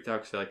like freaked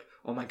out because they're like,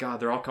 "Oh my god,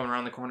 they're all coming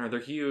around the corner. They're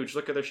huge.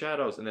 Look at their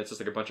shadows." And it's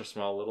just like a bunch of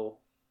small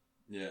little.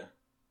 Yeah.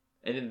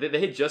 And they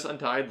had just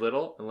untied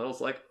Little, and Little's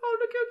like, "Oh,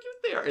 look how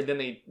cute they are!" And then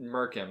they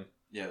murk him.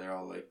 Yeah, they're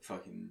all like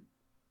fucking.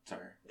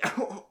 Sorry.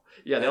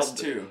 Yeah, that's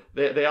two.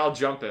 They all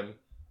jump him.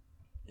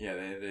 Yeah,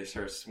 they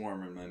start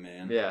swarming my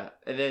man. Yeah,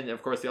 and then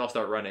of course they all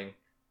start running.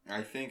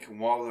 I think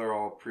while they're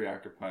all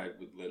preoccupied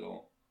with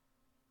Little,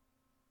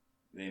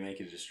 they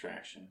make a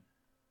distraction,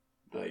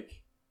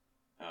 like,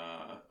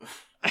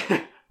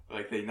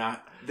 like they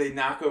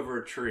knock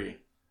over a tree.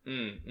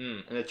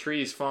 And the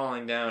tree's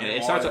falling down, and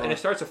it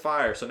starts a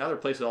fire. So now their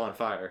place is all on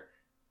fire.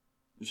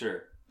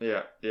 Sure.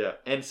 Yeah, yeah.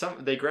 And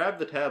they grab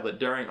the tablet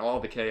during all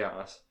the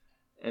chaos,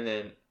 and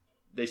then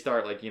they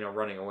start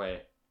running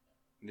away.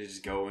 They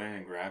just go in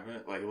and grab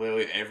it. Like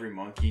literally every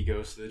monkey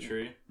goes to the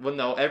tree. Well,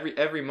 no,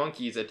 every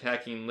monkey's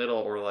attacking Little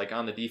or like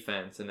on the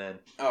defense, and then.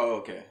 Oh,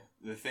 okay.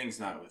 The thing's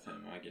not with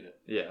him. I get it.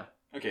 Yeah.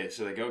 Okay,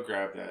 so they go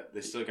grab that.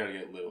 They still got to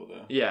get Little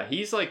though. Yeah,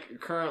 he's like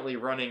currently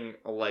running,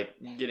 like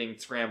getting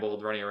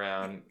scrambled, running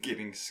around,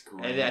 getting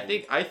scrambled. And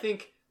I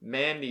think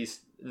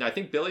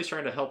Billy's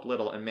trying to help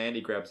Little, and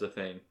Mandy grabs the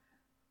thing.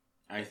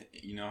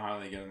 You know how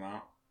they get him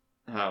out?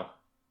 How?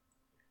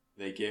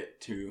 They get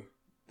to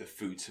the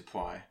food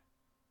supply.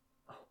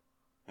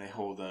 They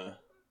hold a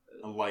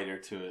lighter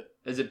to it.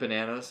 Is it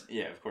bananas?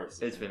 Yeah, of course.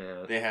 It's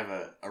bananas. They have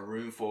a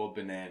room full of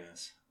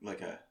bananas,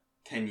 like a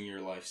 10-year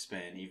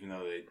lifespan, even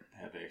though they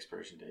have an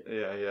expiration date.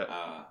 Yeah,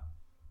 yeah.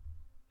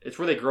 It's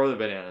where they grow the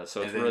bananas,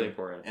 so it's really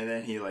important. And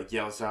then he like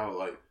yells out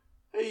like,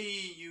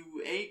 "Hey,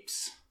 you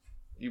apes!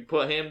 You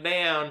put him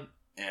down!"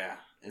 Yeah,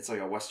 it's like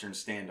a Western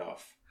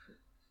standoff.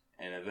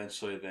 And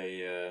eventually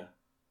they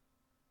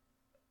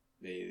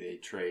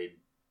trade,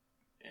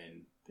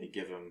 and they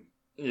give him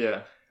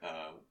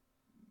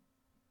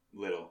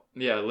Little.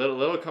 Yeah,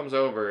 Little comes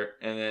over,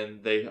 and then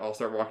they all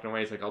start walking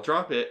away. He's like, "I'll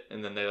drop it,"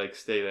 and then they like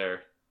stay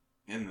there.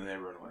 And then they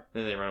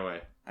run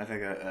away. I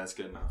think that's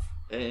good enough.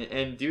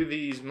 And do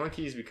these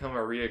monkeys become a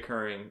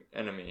reoccurring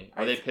enemy?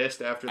 Are they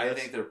pissed after this? I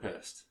think they're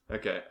pissed.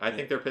 Okay, I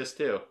think they're pissed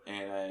too.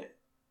 And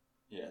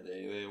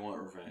they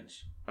want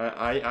revenge.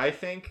 I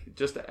think,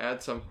 just to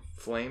add some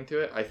flame to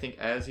it, I think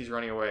as he's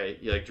running away,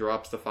 he like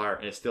drops the fire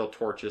and it still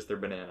torches their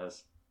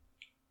bananas.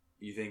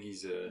 You think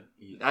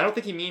I don't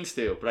think he means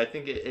to, but I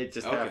think it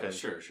just happens.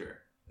 Sure.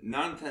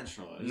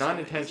 Non-intentional. He's not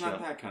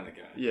that kind of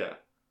guy. Yeah.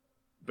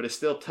 But it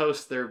still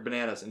toasts their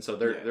bananas, and so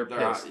they're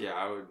pissed. Yeah,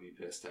 I would be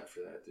pissed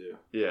after that too.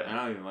 Yeah. I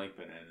don't even like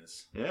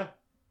bananas. Yeah.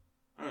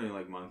 I don't even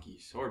like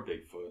monkeys, or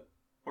Bigfoot,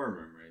 or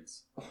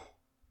mermaids.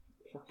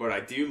 But I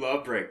do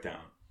love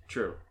Breakdown.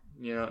 True.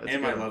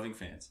 And my loving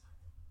fans.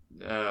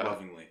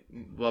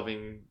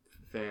 Loving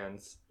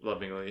fans,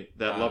 lovingly,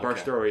 that love our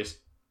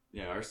stories.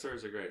 Yeah, our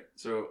stories are great.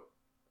 So,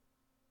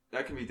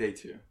 that can be day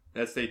 2.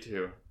 That's day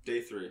 2.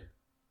 Day 3.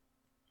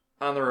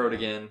 On the road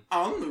again.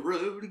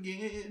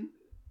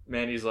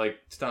 Mandy's like,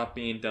 "Stop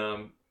being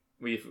dumb.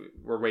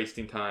 We're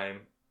wasting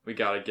time. We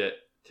gotta get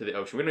to the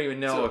ocean." We don't even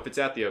know if it's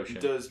at the ocean.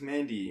 Does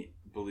Mandy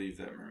believe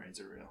that mermaids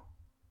are real?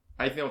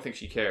 I don't think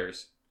she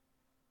cares.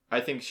 I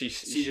think she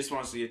just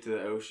wants to get to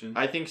the ocean.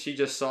 I think she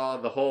just saw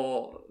the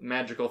whole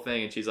magical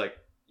thing, and she's like,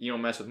 "You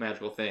don't mess with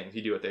magical things.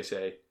 You do what they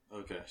say."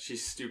 Okay,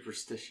 she's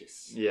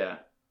superstitious. Yeah.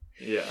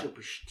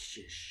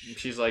 Superstitious.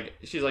 She's like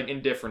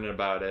indifferent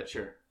about it.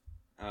 Sure.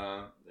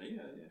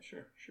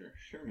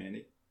 Sure,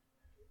 Mandy.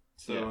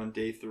 So on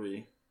day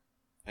 3,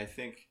 I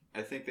think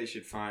they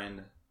should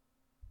find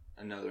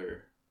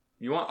another.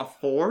 You want a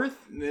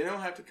 4th? They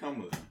don't have to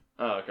come with them.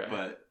 Oh, okay.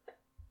 But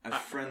a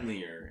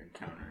friendlier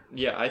encounter.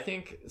 Yeah, I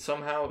think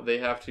somehow they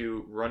have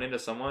to run into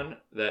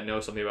someone that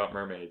knows something about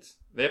mermaids.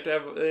 They have to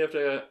get. How do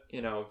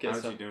you know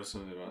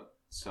something about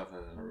stuff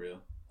that's not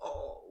real?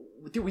 Oh,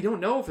 dude, we don't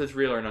know if it's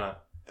real or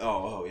not.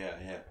 Oh,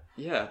 yeah.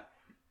 Yeah.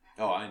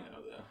 Oh, I know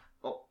though.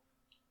 Oh,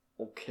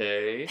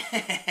 okay.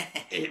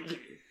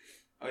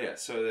 Oh yeah,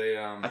 so they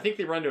I think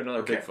they run to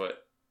another Bigfoot.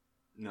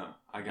 No,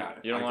 I got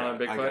it. You don't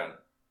want a Bigfoot? I got it.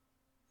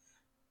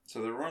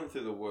 So they're running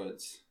through the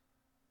woods,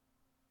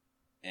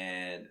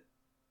 and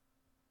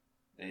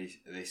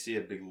they see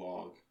a big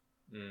log,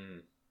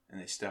 and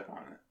they step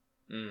on it.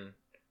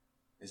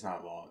 It's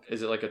not a log.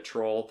 Is it like a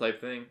troll type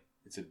thing?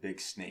 It's a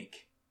big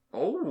snake.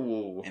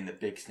 Oh. And the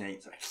big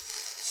snake's like,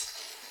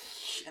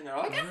 and they're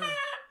like, ah!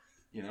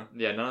 You know?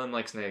 Yeah, none of them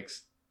like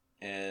snakes.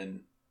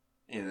 And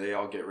they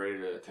all get ready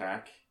to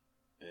attack.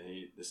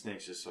 And the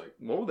snake's just like,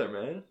 whoa there,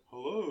 man.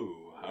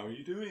 Hello, how are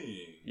you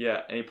doing?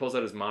 Yeah, and he pulls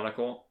out his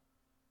monocle.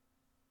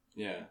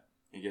 Yeah,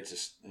 he gets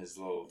his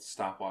little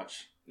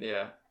stopwatch.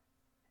 Yeah.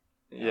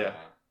 Yeah.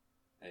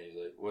 And he's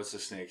like, what's the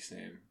snake's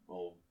name?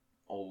 Old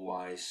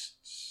wise.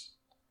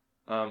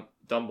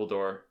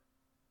 Dumbledore.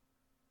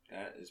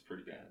 That is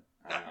pretty bad.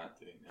 I'm not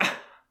doing that.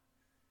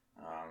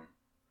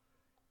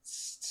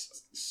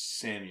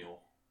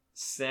 Samuel.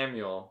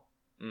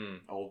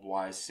 Old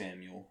wise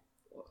Samuel.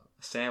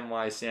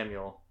 Samwise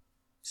Samuel.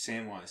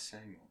 Samwise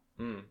Samuel.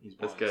 He's wise.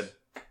 That's good.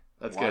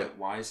 That's wise, good.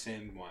 Wise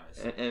Sam wise.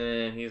 And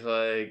then he's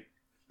like,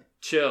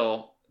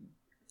 chill.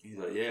 He's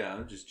like, yeah,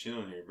 I'm just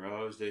chilling here,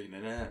 bro. I was taking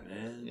a nap,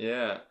 man.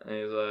 Yeah. And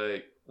he's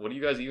like, what are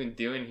you guys even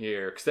doing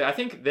here? Because I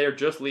think they're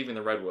just leaving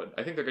the Redwood.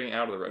 I think they're getting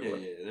out of the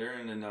Redwood. Yeah, they're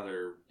in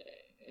another...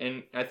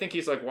 And I think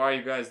he's like, why are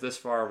you guys this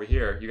far over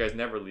here? You guys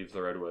never leave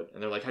the Redwood.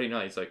 And they're like, how do you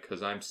know? He's like,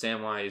 because I'm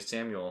Samwise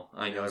Samuel.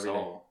 I know everything.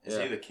 All. Is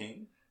he the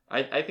king?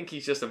 I think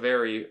he's just a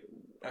very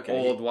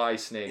old,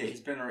 wise snake. Yeah, he's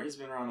been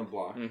around the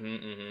block. And,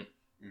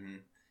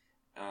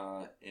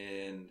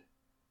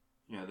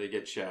 they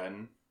get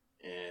chatting,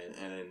 and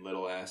then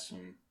Little asks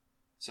him,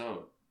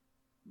 so,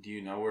 do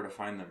you know where to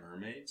find the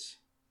mermaids?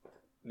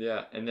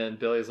 Yeah, and then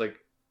Billy's like,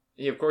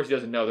 of course he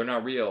doesn't know. They're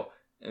not real.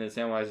 And then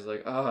Samwise is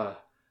like,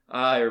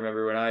 I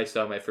remember when I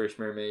saw my first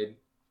mermaid.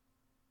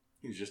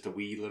 He was just a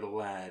wee little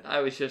lad.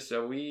 I was just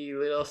a wee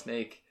little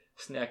snake.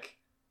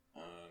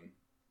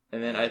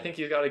 And then I think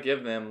he's got to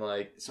give them,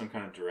 like... some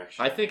kind of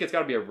direction. I think it's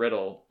got to be a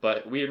riddle,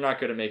 but we're not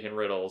good at making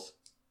riddles.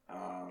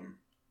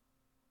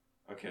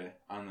 Okay.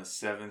 On the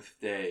 7th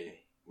day,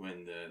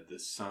 when the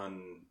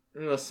sun...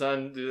 The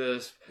sun do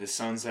this... The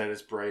sun's at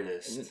its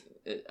brightest.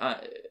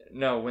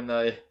 No, when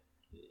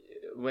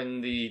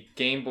the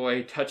Game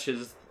Boy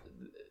touches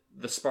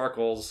the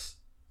sparkles...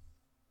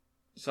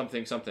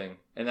 Something.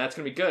 And that's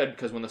going to be good,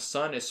 because when the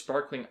sun is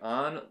sparkling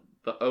on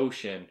the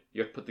ocean,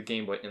 you have to put the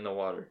Game Boy in the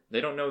water.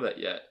 They don't know that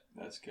yet.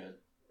 That's good.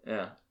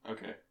 Yeah.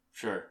 Okay.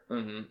 Sure.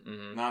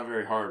 Not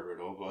very hard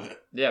riddle,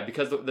 but... Yeah,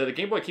 because the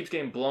Game Boy keeps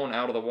getting blown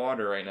out of the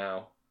water right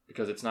now,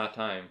 because it's not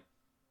time.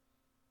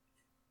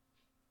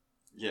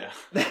 Yeah.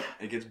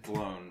 It gets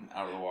blown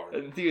out of the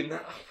water. Dude, no.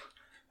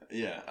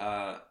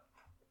 Yeah,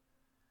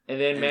 And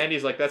then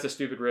Mandy's like, that's a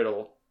stupid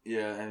riddle.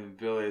 Yeah, and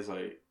Billy's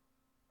like,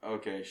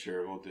 okay,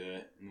 sure, we'll do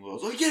it. And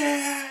Will's like,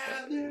 yeah!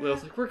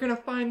 Will's like, we're gonna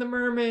find the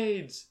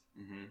mermaids!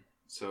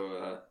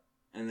 So,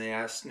 and they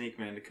asked Snake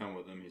Man to come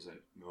with them. He's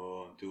like,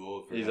 no, I'm too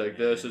old for He's that, like,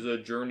 this is a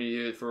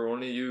journey for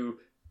only you.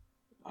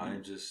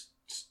 I'm just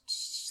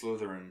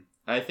Slytherin.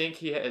 I think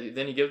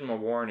then he gives him a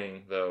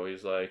warning, though.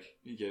 He's like...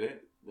 You get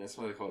it? That's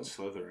why they call it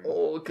Slytherin.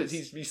 Oh, because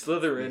he's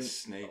Slytherin.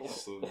 Snake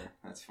Slytherin.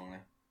 That's funny.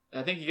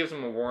 I think he gives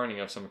him a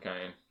warning of some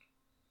kind.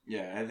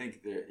 Yeah, I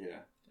think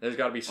there's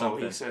got to be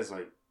something. Oh, he says,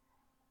 like,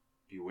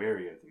 be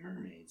wary of the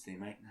mermaids. They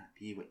might not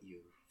be what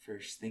you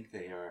first think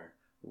they are.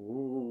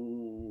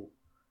 Ooh.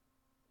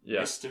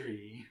 Yeah.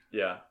 Mystery.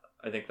 Yeah,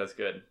 I think that's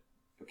good.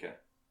 Okay.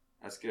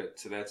 That's good.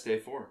 So that's day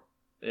 4.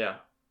 Yeah.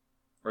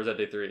 Or is that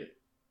day 3?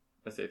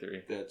 That's day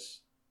 3.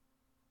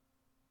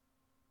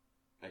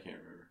 I can't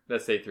remember.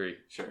 That's day 3.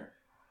 Sure.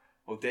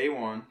 Well, day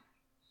 1.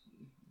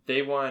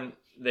 Day 1,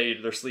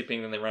 they're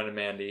sleeping and they run to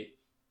Mandy.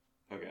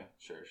 Okay.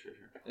 Sure.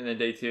 And then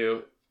day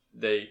 2,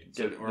 they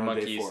get the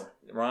monkeys.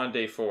 We're on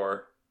day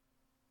 4.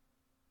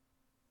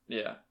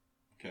 Yeah.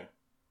 Okay.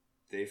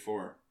 Day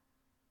 4.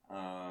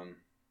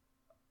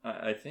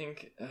 I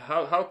think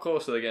how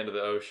close do they get into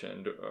the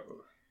ocean?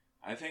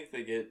 I think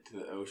they get to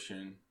the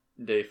ocean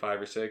day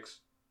 5 or 6.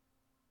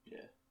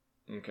 Yeah.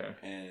 Okay.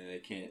 And they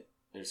can't.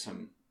 There's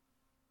some,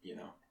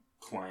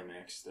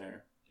 climax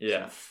there.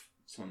 Yeah.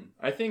 Some.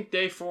 I think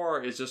day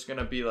 4 is just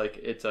gonna be like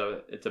it's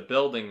a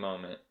building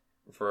moment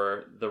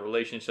for the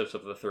relationships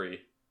of the 3.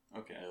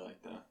 Okay, I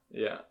like that.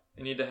 Yeah.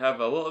 We need to have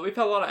we've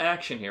had a lot of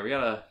action here. We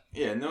gotta.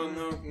 Yeah. No.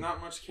 Not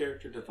much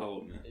character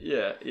development.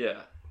 Yeah.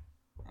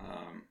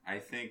 I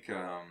think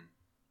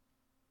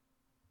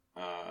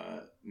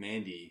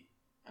Mandy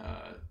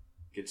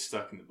gets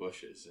stuck in the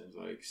bushes and is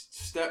like,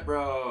 step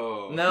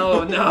bro.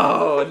 No,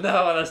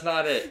 that's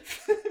not it.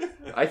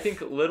 I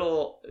think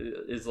Little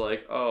is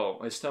like,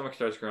 oh, his stomach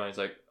starts growling. He's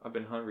like, I've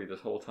been hungry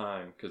this whole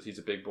time because he's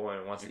a big boy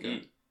and wants to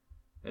eat.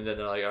 And then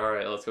they're like, all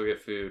right, let's go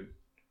get food.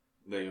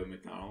 They go to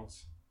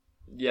McDonald's?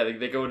 Yeah,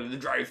 they go to the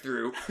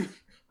drive-thru.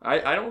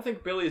 I don't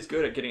think Billy is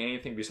good at getting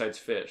anything besides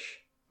fish.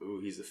 Ooh,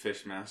 he's a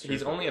fish master.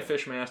 He's only a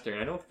fish master, and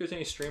I don't think there's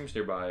any streams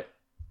nearby.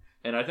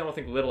 And I don't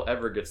think Little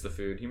ever gets the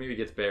food. He maybe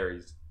gets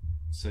berries.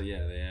 So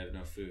yeah, they have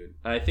no food.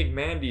 I think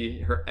Mandy,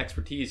 her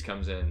expertise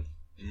comes in.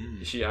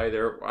 She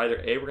either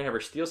we're gonna have her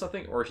steal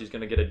something, or she's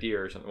gonna get a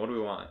deer or something. What do we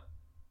want?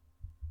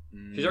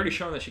 She's already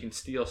shown that she can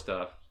steal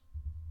stuff.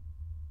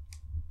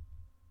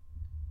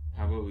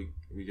 How about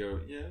we go?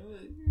 Yeah,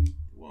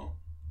 well.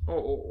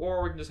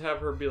 Or we can just have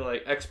her be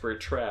like expert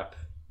trap.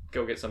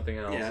 Go get something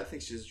else. Yeah, I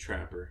think she's a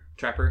trapper.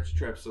 Trapper? She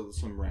traps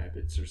some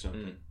rabbits or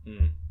something.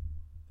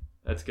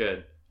 That's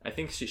good. I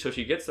think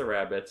she gets the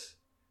rabbits,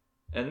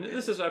 and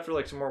this is after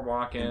like some more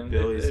walking. And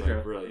Billy's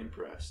like really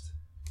impressed.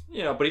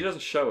 But he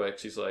doesn't show it.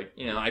 'Cause he's like,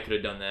 I could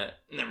have done that.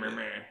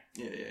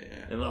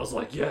 Yeah. And Lil's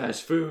like, yes,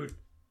 food.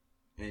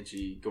 And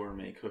she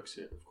gourmet cooks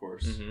it, of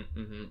course.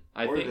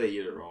 I or think they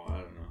eat it raw.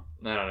 I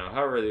don't know.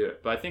 However they do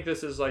it. But I think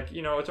this is like,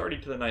 it's already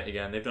to the night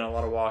again. They've done a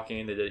lot of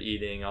walking. They did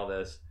eating, all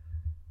this.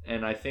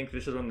 And I think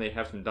this is when they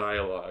have some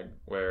dialogue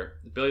where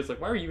Billy's like,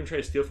 why were you even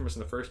trying to steal from us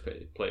in the first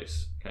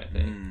place? Kind of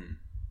thing.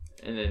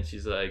 And then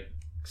she's like,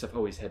 because I've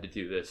always had to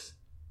do this.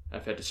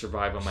 I've had to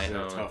survive on my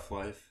own. A tough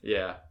life.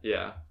 Yeah.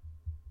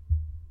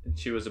 And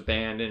she was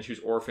abandoned. She was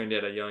orphaned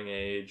at a young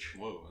age.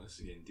 Whoa, this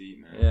is getting deep,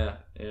 man.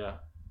 Yeah.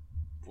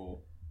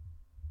 Well,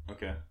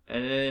 okay.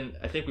 And then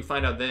I think we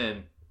find out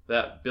then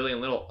that Billy and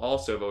Little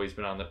also have always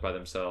been on by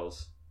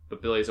themselves.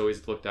 But Billy's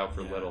always looked out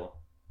for Little.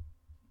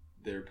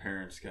 Their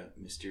parents got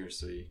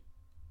mysteriously...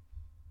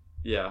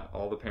 Yeah,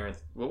 all the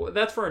parents... Well,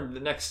 that's for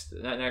that next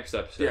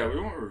episode. Yeah, we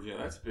won't reveal.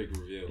 That's a big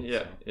reveal.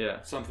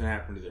 Yeah. Something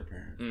happened to their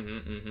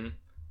parents.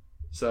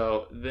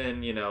 So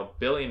then,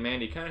 Billy and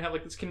Mandy kind of have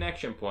like this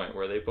connection point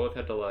where they both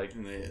had to like...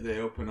 And they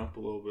open up a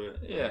little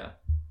bit. Yeah.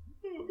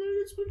 Oh, man,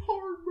 it's been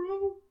hard,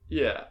 bro.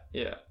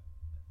 Yeah.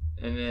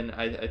 And then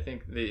I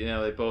think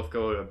they both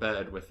go to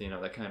bed with,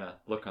 that kind of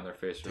look on their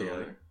face. Together?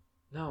 Like,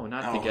 no,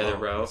 not together,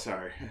 bro.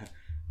 Sorry.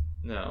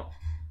 No.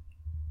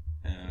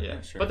 Yeah.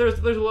 Sure. But there's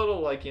a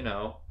little like,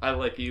 I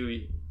like you,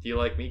 do you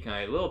like me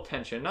kind of, little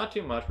tension. Not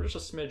too much, but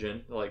just a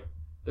smidgen. Like,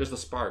 there's the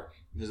spark.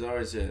 There's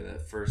always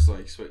that first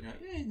like switch.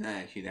 He's not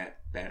actually that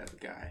bad of a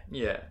guy.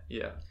 Yeah.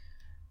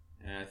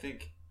 And I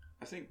think,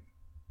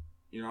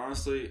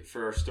 honestly,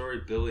 for our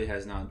story, Billy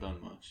has not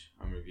done much.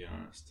 I'm gonna be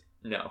honest.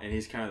 No. And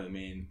he's kind of the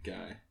main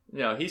guy.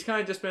 No, he's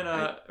kind of just been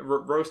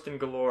roasting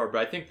galore,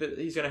 but I think that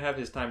he's gonna have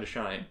his time to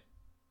shine.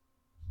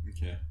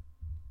 Okay.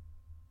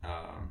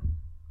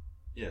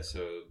 Yeah.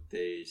 So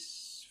day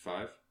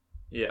 5.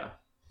 Yeah.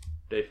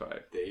 Day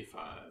 5. Day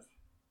 5.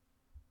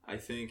 I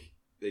think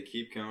they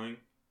keep going.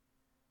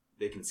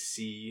 They can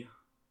see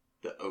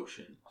the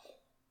ocean.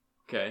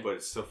 Okay. But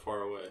it's so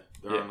far away.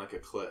 They're on like a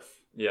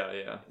cliff.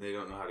 Yeah. They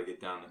don't know how to get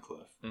down the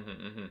cliff.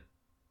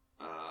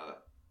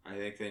 I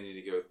think they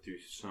need to go through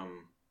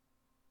some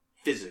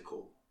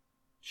physical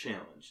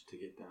challenge to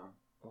get down.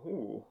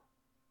 Ooh.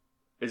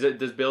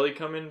 Does Billy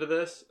come into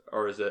this,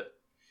 or is it?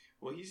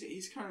 Well,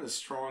 he's kind of the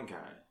strong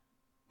guy.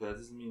 That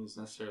doesn't mean he's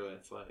necessarily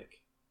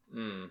athletic.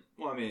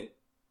 Well, I mean,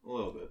 a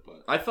little bit,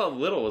 but I thought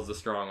Little was the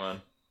strong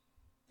one.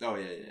 Oh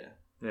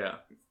yeah.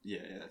 Yeah,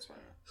 that's fine.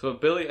 So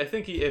Billy, I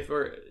think he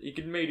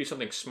could maybe do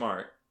something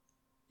smart.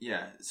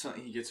 Yeah,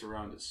 he gets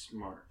around it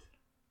smart.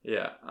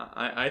 Yeah,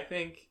 I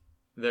think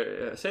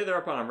they're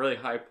up on a really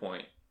high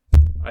point.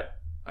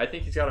 I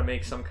think he's got to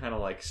make some kind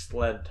of like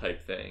sled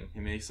type thing.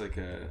 He makes like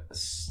a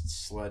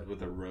sled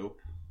with a rope,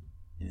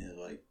 and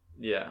like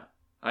yeah.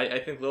 I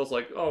think Lil's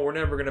like, oh, we're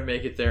never gonna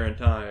make it there in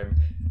time.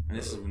 And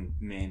this is when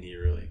Mandy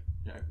really,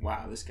 like,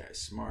 wow, this guy's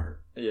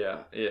smart.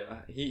 Yeah.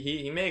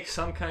 He makes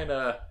some kind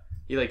of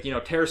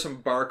tears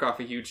some bark off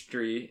a huge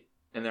tree,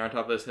 and they're on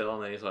top of this hill,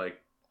 and then he's like,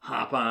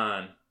 hop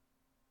on,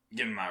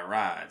 give him my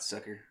ride,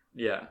 sucker.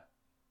 Yeah,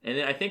 and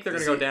then I think they're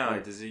gonna go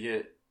down. Does he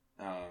get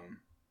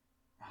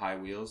high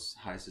wheels,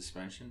 high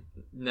suspension?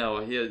 No,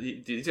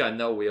 he's got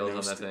no wheels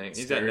on that thing.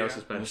 He's got no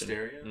suspension. No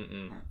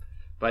stereo?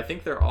 But I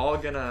think they're all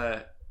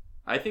gonna.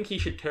 I think he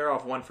should tear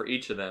off one for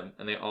each of them,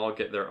 and they all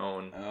get their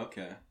own.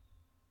 Okay.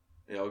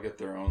 They all get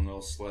their own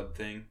little sled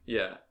thing.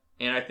 Yeah,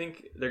 and I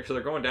think they're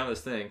going down this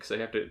thing because they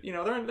have to. They're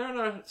on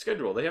a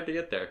schedule. They have to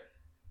get there,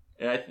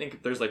 and I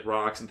think there's like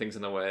rocks and things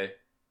in the way,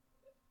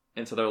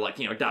 and so they're like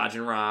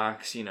dodging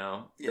rocks.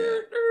 Yeah.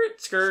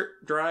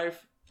 Skirt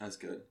drive. That's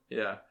good.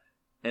 Yeah,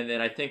 and then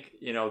I think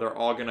they're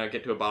all gonna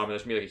get to a bottom.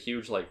 There's gonna be like a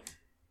huge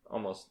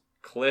almost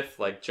cliff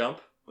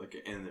jump.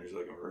 And there's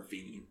like a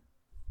ravine.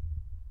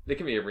 They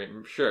can be a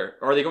ravine, sure.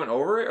 Or are they going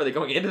over it? Or are they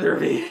going into the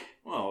ravine?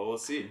 Well, we'll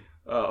see.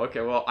 Oh,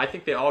 okay. Well, I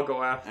think they all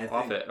go off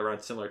it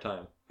around similar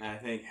time. I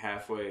think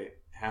halfway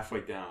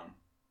down,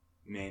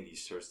 Mandy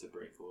starts to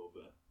break a little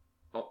bit.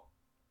 Oh.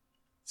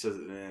 So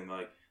then they're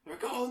like,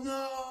 oh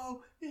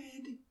no,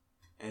 Mandy.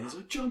 And he's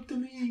like, jump to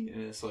me.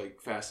 And it's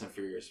like Fast and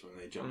Furious when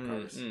they jump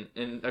cars.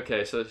 And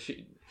okay, so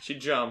she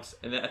jumps,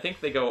 and then I think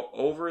they go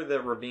over the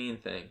ravine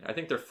thing. I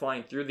think they're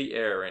flying through the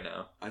air right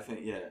now. I think,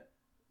 yeah.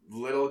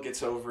 Little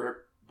gets over it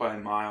by a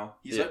mile.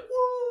 He's like,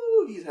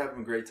 woo! He's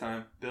having a great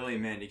time. Billy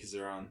and Mandy, because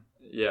they're on.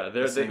 Yeah,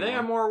 they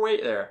have more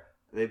weight there.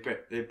 They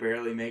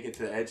barely make it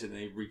to the edge and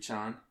they reach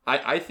on.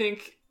 I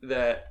think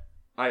that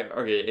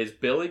is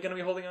Billy gonna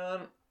be holding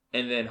on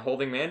and then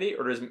holding Mandy,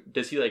 or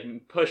does he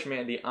push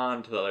Mandy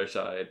onto the other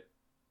side?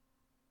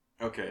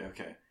 Okay.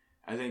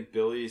 I think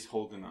Billy's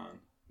holding on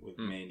with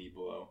Mandy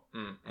below,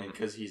 and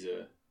because he's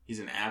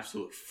an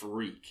absolute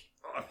freak.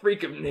 A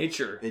freak of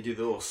nature. They do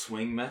the little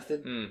swing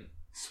method.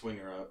 Swing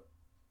her up.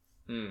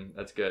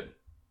 That's good.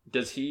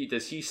 Does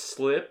he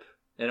slip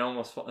and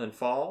almost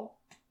fall?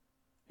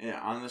 Yeah,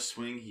 on the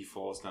swing he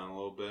falls down a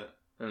little bit.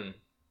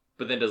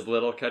 But then does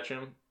Little catch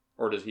him,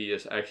 or does he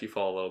just actually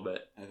fall a little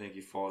bit? I think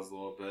he falls a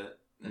little bit.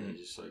 and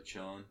he's just like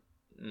chilling.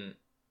 Then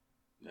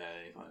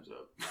he climbs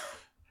up.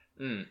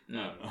 I don't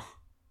know.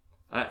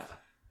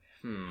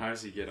 How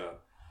does he get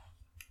up?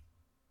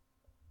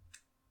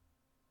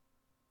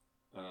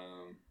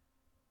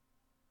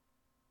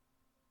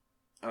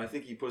 I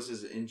think he puts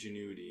his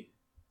ingenuity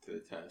to the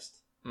test.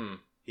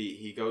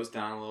 He goes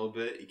down a little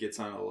bit. He gets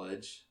on a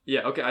ledge.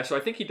 Yeah. Okay. So I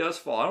think he does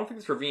fall. I don't think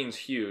this ravine's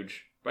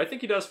huge, but I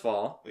think he does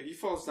fall. Like he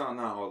falls down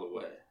not all the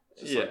way.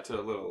 Just like to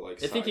a little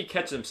like. I think he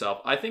catches himself.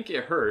 I think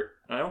it hurt.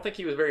 I don't think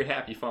he was very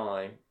happy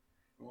falling.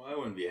 Well, I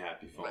wouldn't be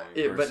happy falling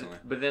personally.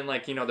 But then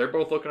like they're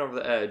both looking over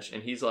the edge,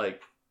 and he's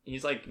like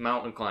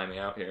mountain climbing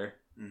out here.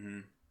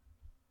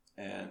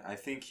 And I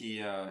think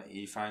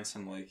he finds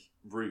some like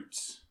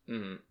roots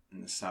in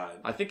the side.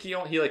 I think he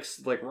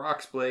like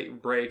rocks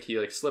break. He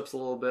like slips a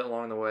little bit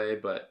along the way,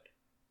 but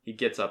he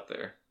gets up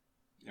there.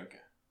 Okay.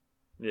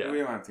 Yeah. We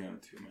don't have to go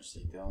into too much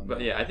detail.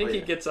 But yeah, I think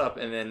he gets up,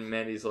 and then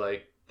Mandy's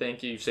like,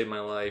 "Thank you saved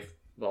my life."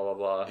 Blah blah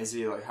blah. Is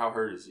he like how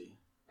hurt is he?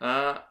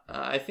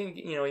 I think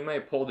he might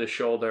have pulled his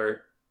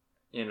shoulder.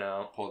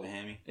 Pulled a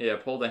hammy. Yeah,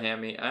 pulled a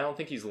hammy. I don't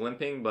think he's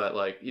limping, but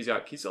like he's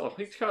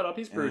cut up.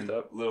 He's bruised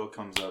up. Little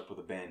comes up with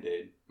a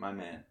Band-Aid. My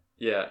man.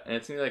 Yeah, and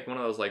it's like one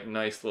of those like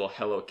nice little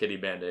Hello Kitty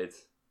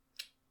Band-Aids.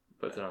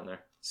 Puts it on there.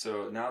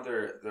 So now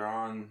they're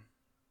on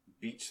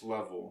beach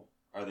level.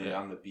 Are they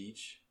on the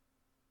beach?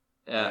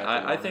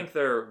 Yeah, I think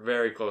they're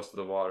very close to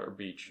the water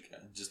beach.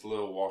 Okay. Just a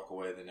little walk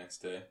away the next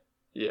day.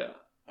 Yeah.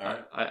 All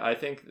right. I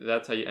think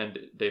that's how you end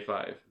day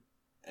 5.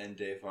 End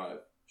day 5.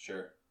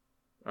 Sure.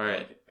 All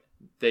right.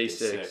 Day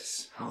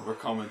 6. We're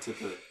coming to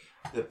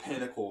the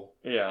pinnacle.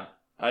 Yeah.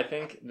 I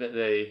think that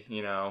they,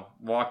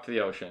 walked to the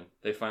ocean.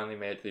 They finally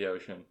made it to the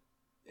ocean.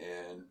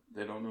 And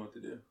they don't know what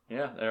to do.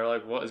 Yeah. They're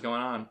like, what is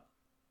going on?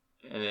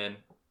 And then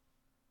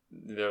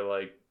they're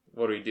like,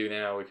 what do we do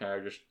now? We kind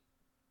of just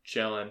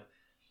chilling.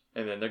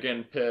 And then they're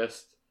getting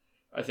pissed.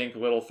 I think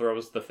Little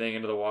throws the thing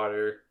into the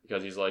water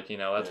because he's like,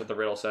 that's what the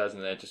riddle says.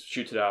 And then it just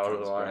shoots it out of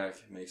the water. Back.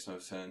 It makes no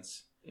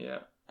sense. Yeah.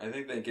 I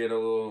think they get a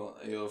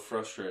little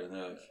frustrated. And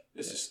they're like,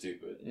 this is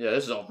stupid. Yeah,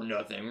 this is all for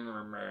nothing.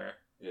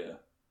 Yeah.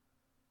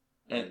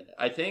 And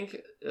I think,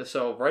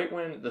 so right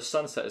when the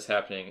sunset is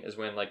happening is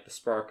when, like, the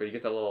sparkle, you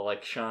get that little,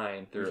 like,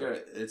 shine through.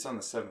 It's on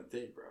the 7th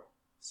day, bro.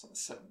 It's on the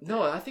 7th day.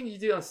 No, I think you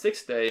do it on the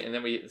 6th day, and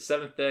then the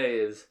 7th day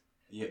is...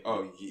 Yeah.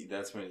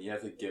 That's when you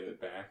have to give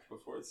it back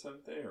before the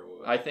 7th day, or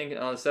what? I think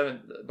on the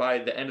 7th, by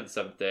the end of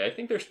the 7th day, I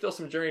think there's still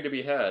some journey to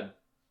be had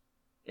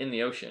in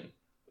the ocean.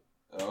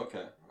 Oh,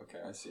 okay. Okay,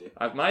 I see.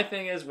 My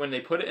thing is, when they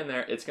put it in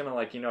there, it's gonna,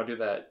 like, do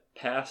that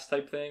pass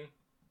type thing.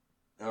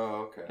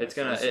 Oh, okay. It's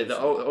gonna... the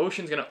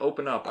ocean's gonna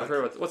open up. I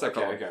forget what's that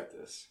called? I got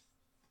this.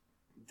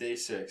 Day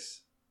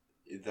 6.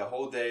 The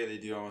whole day, they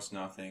do almost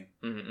nothing.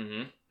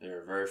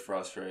 They're very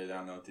frustrated. They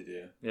don't know what to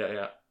do.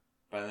 Yeah.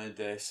 By the end of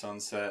the day,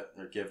 sunset,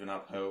 they're giving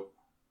up hope.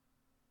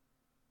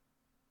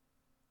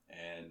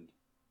 And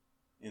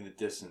in the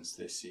distance,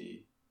 they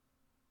see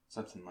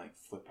something like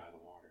flip out of the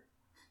water.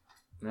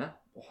 Yeah.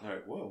 They're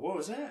like, whoa, what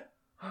was that?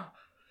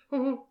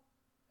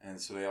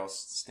 And so they all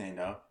stand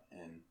up,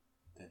 and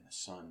then the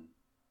sun.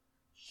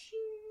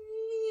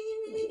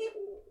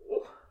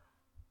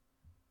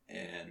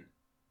 And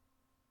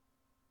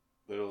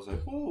Little's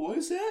like, whoa, what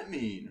does that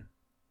mean?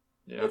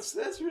 Yeah.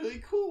 That's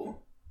really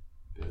cool.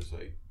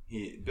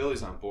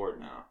 Billy's on board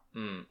now.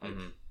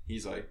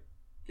 He's like,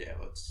 yeah,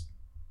 let's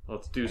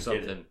do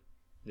something.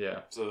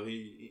 Yeah. So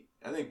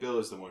I think Bill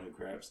is the one who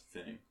grabs the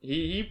thing.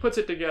 He puts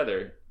it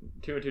together,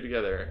 2 and 2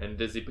 together, and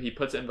does he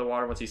puts it into the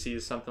water once he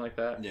sees something like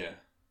that? Yeah.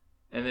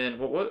 And then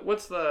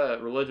what's the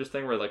religious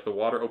thing where like the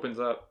water opens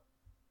up?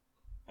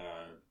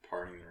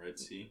 Parting the Red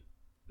Sea.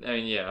 I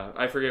mean, yeah,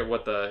 I forget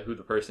who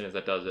the person is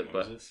that does it,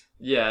 Moses?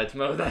 But yeah, it's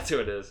Moses. That's who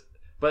it is.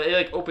 But it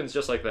like opens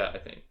just like that, I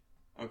think.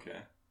 Okay.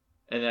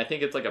 And I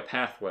think it's like a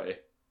pathway.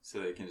 So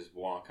they can just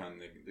walk on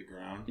the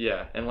ground?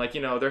 Yeah, and like,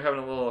 they're having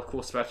a little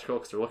cool spectacle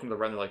because they're looking to the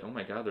right and they're like, oh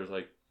my god, there's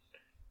like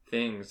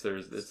things,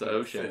 it's the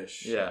ocean.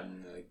 Fish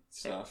and like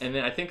stuff. And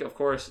then I think, of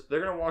course,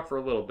 they're going to walk for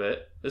a little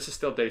bit. This is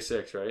still day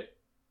 6, right?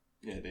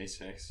 Yeah, day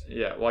 6.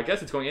 Yeah, well, I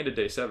guess it's going into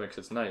day 7 because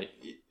it's night.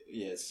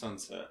 Yeah, it's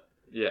sunset.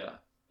 Yeah.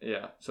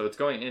 So it's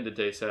going into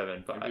day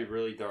 7. But it'd be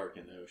really dark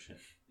in the ocean.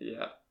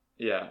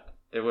 Yeah,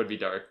 it would be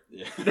dark.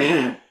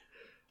 Yeah.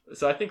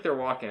 So I think they're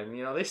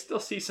walking. They still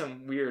see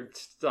some weird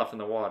stuff in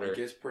the water. It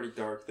gets pretty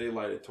dark. They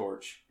light a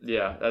torch.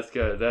 Yeah, that's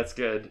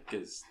good.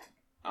 Because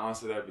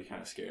honestly, that would be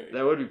kind of scary.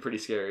 That would be pretty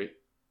scary.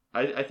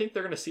 I think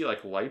they're gonna see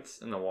like lights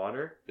in the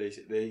water. They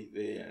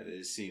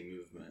see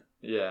movement.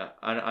 Yeah,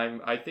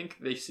 I think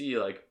they see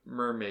like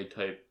mermaid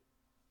type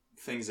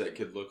things that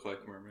could look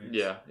like mermaids.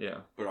 Yeah.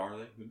 But are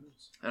they? Who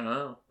knows? I don't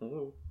know.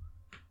 Ooh.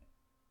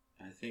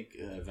 I think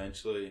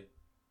eventually,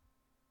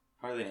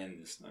 how do they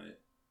end this night?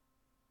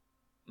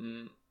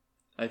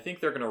 I think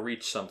they're gonna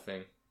reach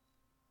something.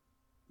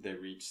 They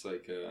reach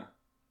like a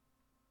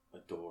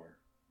door.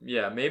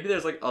 Yeah, maybe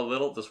there's like a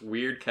little this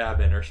weird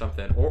cabin or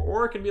something,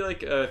 or it can be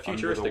like a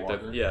futuristic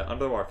type. Yeah,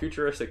 under the water,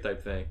 futuristic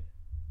type thing.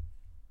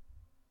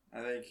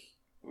 I think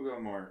we'll go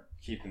more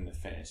keeping the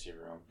fantasy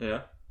realm.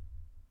 Yeah.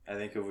 I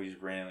think if we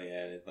randomly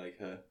added like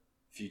a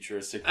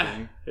futuristic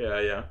thing.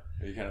 Yeah.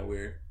 It'd be kind of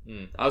weird.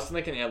 I was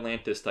thinking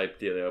Atlantis type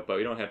deal, but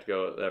we don't have to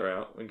go that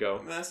route. We go. I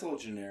mean, that's a little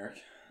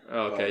generic.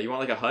 Oh, okay. You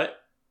want like a hut?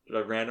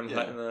 A random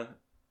hut in the...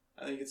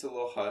 I think it's a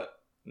little hut.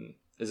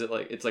 Is it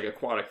like... It's like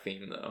aquatic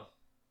theme, though.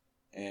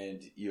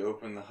 And you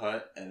open the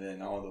hut, and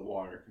then all the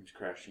water comes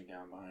crashing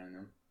down behind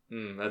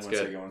them. That's once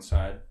good. They go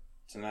inside.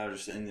 So now they're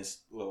just in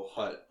this little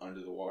hut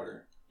under the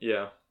water.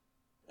 Yeah.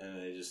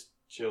 And they just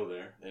chill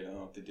there. They don't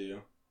know what to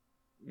do.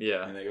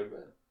 Yeah. And they go to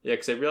bed. Yeah,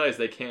 because they realize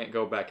they can't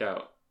go back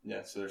out.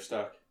 Yeah, so they're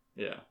stuck.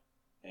 Yeah.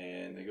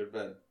 And they go to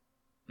bed.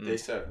 Day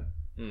 7.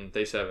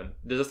 Day 7.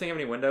 Does this thing have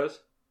any windows?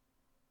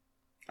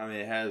 I mean,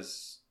 it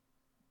has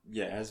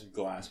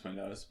glass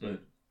windows,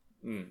 but...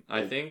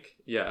 I think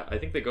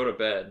they go to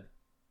bed.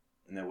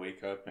 And they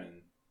wake up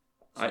and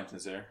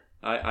something's there.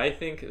 I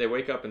think they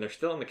wake up and they're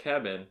still in the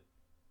cabin,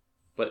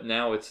 but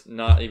now it's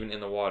not even in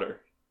the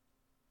water.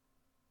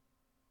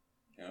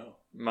 Oh.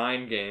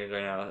 Mind games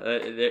right now.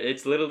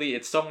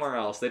 It's somewhere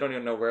else. They don't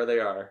even know where they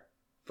are,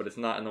 but it's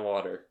not in the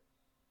water.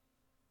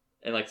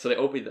 And like, so they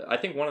open. I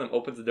think one of them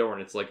opens the door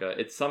and it's like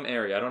it's some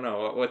area. I don't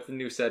know what's the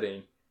new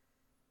setting.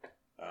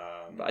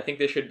 But I think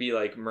they should be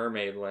like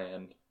mermaid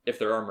land if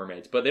there are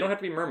mermaids, but they don't have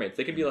to be mermaids.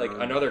 They could be like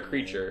another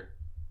creature.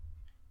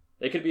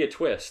 They could be a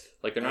twist.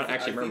 Like they're not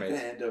actually mermaids. I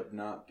think they end up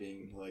not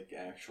being like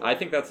actual. I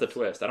think that's the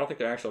twist. I don't think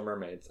they're actual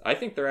mermaids. I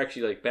think they're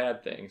actually like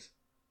bad things.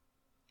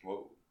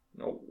 Whoa.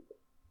 No.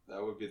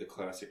 That would be the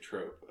classic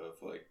trope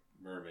of like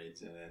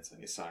mermaids and then it's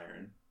like a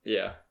siren.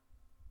 Yeah.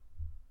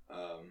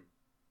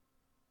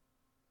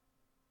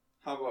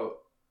 How about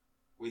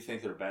we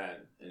think they're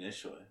bad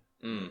initially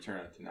and they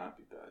turn out to not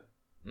be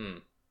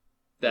bad?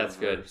 That's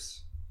good.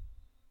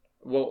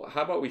 Well,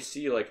 how about we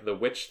see like the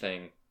witch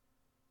thing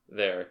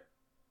there?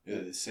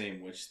 Yeah, the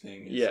same witch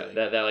thing. Yeah, like,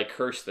 that like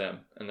cursed them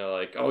and they're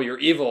like, "Oh, you're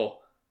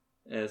evil,"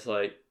 and it's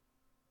like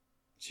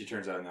she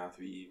turns out not to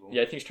be evil.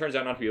 Yeah, I think she turns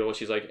out not to be evil.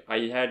 She's like, "I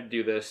had to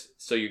do this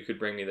so you could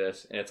bring me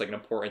this," and it's like an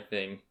important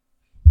thing.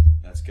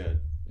 That's good.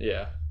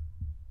 Yeah.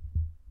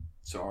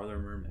 So are there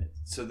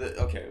mermaids?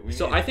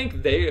 I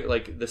think they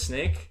like the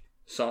snake.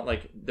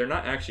 Like they're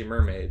not actually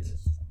mermaids.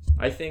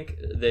 I think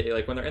they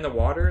like when they're in the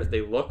water,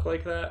 they look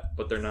like that,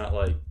 but they're not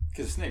like.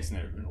 Because the snake's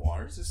never been in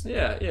water. It's a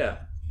snake. Yeah.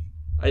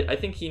 I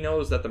think he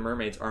knows that the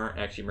mermaids aren't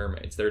actually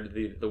mermaids. They're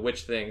the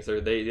witch things.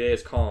 They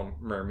just call them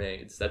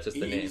mermaids. That's just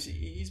the name.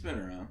 He's been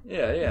around.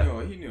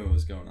 Yeah. He knew what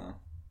was going on.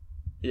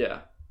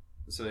 Yeah.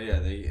 So yeah,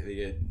 they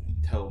get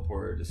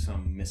teleported to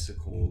some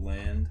mystical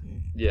land.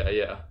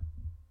 Yeah.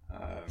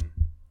 I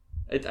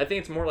think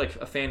it's more like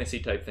a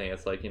fantasy type thing.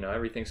 It's like,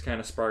 everything's kind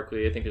of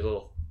sparkly. I think there's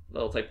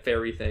little type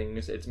fairy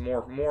things. It's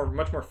much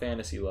more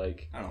fantasy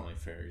like. I don't like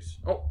fairies.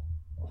 Oh,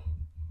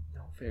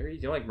 no fairies.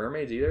 You don't like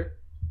mermaids either?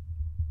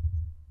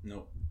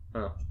 Nope.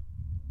 Oh.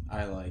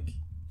 I like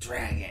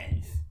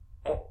dragons.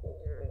 Oh.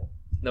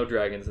 No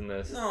dragons in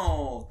this.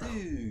 No,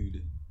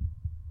 dude.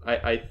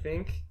 I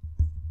think.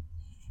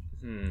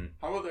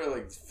 How about they're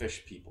like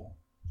fish people?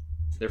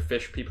 They're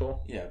fish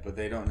people? Yeah, but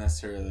they're not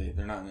necessarily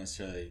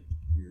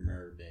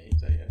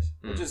mermaids, I guess.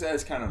 Which just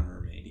adds kind of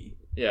mermaidy.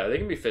 Yeah, they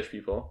can be fish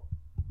people.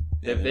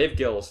 Yeah, they have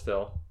gills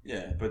still.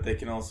 Yeah, but they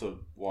can also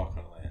walk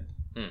on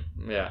land.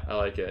 Yeah, I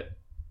like it.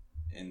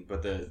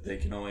 But they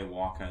can only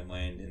walk on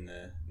land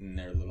in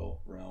their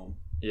little realm.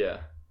 Yeah.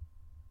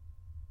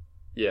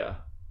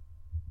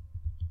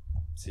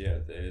 So yeah,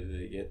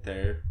 they get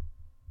there.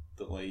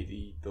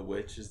 The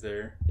witch is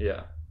there.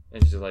 Yeah,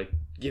 and she's like,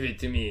 "Give it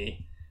to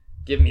me,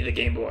 give me the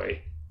Game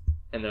Boy,"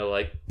 and they're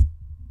like,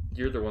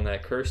 "You're the one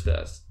that cursed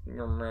us."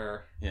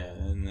 Yeah,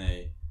 and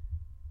they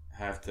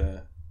have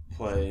to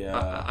play.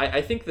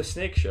 I think the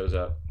snake shows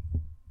up.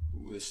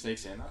 The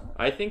snake's in on it?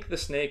 I think the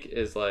snake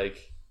is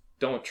like,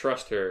 don't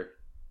trust her.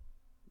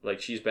 Like,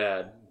 she's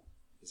bad.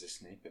 Is the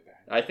snake the bad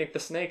guy? I think the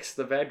snake's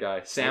the bad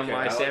guy.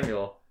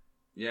 Samuel.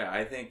 Yeah,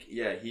 I think,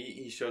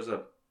 he shows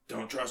up.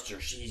 Don't trust her.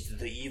 She's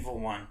the evil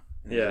one.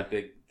 And yeah.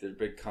 There's a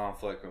big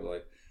conflict of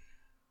like...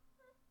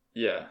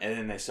 Yeah. And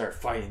then they start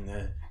fighting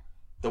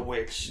the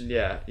witch.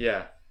 Yeah.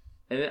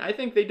 And then I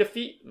think they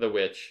defeat the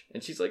witch.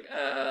 And she's like,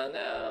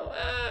 no.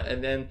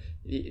 And then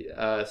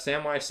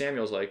Samwise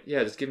Samuel's like,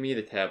 yeah, just give me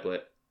the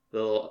tablet.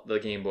 The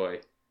Game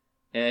Boy.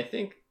 And I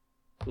think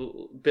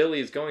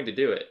Billy is going to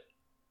do it.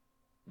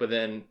 But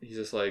then he's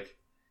just like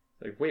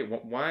wait,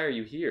 why are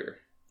you here?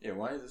 Yeah,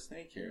 why is the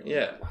snake here?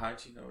 Yeah.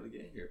 How'd you know to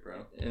get here,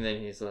 bro? And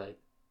then he's like,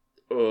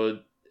 oh,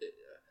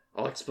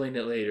 I'll explain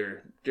it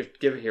later. Just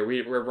give it here.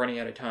 We're running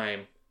out of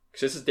time.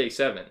 Because this is day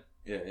 7.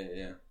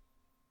 Yeah.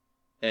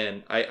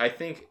 And I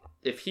think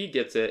if he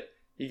gets it,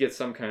 he gets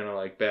some kind of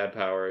like bad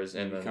powers.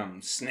 And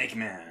becomes Snake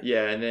Man.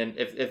 Yeah, and then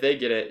if they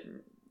get it,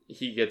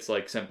 he gets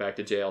like sent back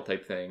to jail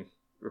type thing.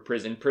 Or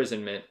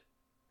imprisonment.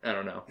 I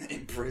don't know.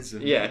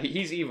 Imprisonment. Yeah,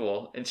 he's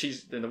evil, and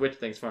the witch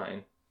thing's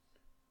fine.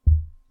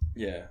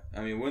 Yeah, I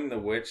mean, when the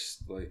witch,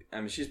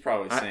 she's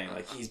probably saying,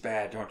 he's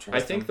bad, don't trust him. I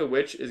think the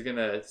witch is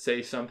gonna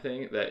say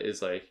something that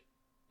is,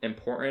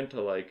 important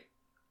to,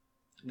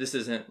 this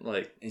isn't,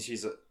 And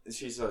she's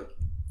like,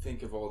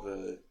 think of all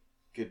the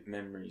good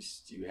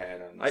memories you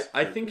had on this?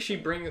 I think she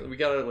we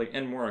gotta like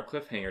end more on a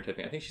cliffhanger type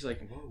thing. I think she's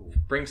like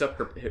brings up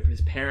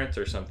his parents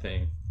or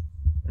something,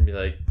 and be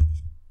like,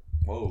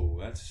 "Whoa,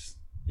 that's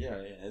yeah,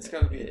 it's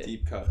gotta be a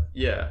deep cut."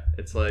 Yeah,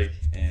 it's like,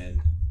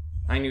 and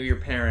I knew your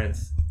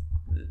parents.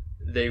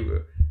 They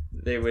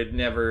would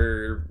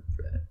never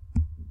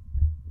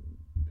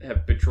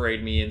have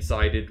betrayed me and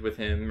sided with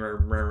him,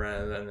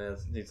 and then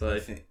he's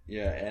like,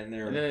 and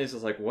then he's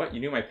just like, what? You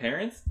knew my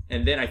parents?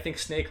 And then I think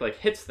Snake like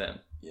hits them.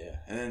 Yeah,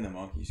 and then the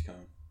monkeys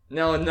come.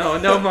 No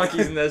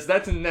monkeys in this.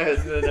 That's in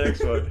the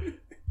next one.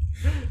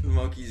 The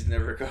monkeys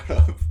never caught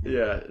up.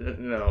 Yeah,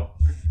 no.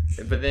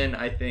 But then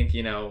I think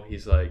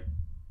he's like,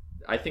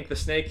 I think the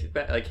Snake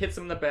like hits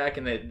him in the back,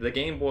 and the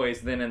Game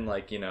Boys then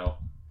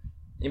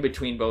in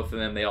between both of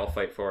them, they all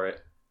fight for it.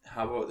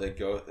 How about they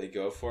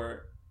go for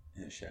it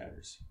and it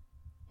shatters.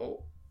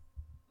 Oh.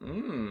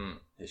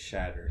 It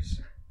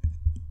shatters.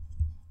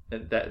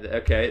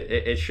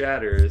 It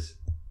shatters.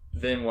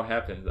 Then what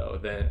happens though?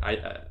 Then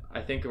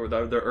I think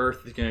the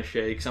earth is gonna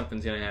shake.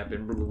 Something's gonna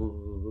happen.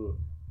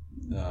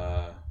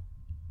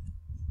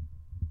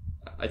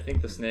 I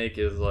think the Snake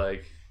is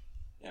like.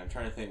 Yeah, I'm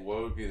trying to think.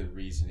 What would be the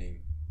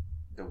reasoning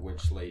the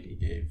witch lady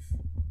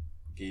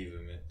gave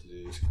him it to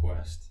do this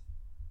quest?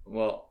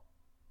 Well,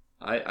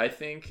 I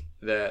think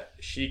that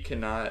she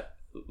cannot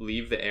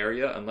leave the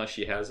area unless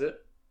she has it.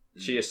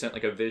 She has sent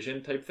like a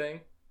vision type thing.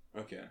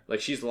 Okay. Like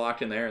she's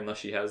locked in there unless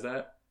she has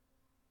that.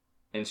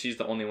 And she's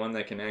the only one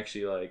that can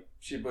actually like...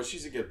 But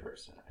she's a good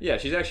person. Yeah,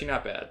 she's actually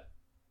not bad.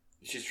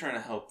 She's trying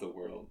to help the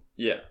world.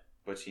 Yeah.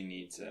 But she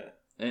needs that.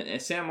 And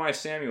Samwise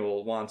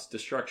Samuel wants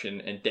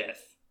destruction and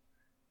death.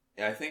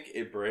 Yeah, I think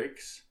it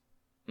breaks.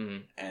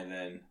 Mm-hmm. And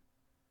then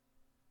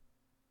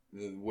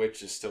the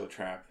witch is still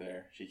trapped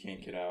there. She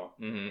can't get out.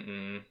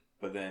 Mm-hmm.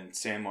 But then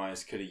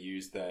Samwise could have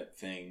used that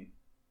thing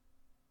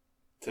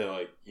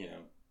to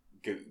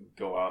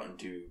go out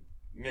and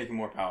make it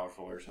more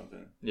powerful or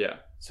something. Yeah.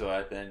 So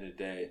at the end of the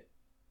day,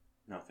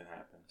 nothing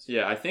happens.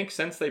 Yeah, I think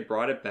since they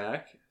brought it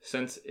back,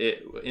 since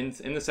it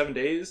in the 7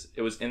 days,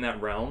 it was in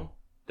that realm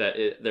that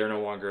they're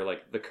no longer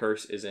like the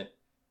curse isn't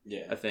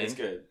a thing. It's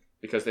good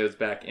because it was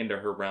back into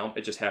her realm.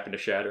 It just happened to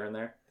shatter in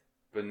there.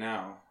 But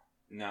now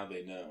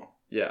they know.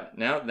 Yeah,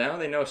 now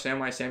they know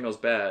Samwise Samuel's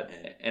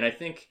bad, and I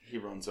think he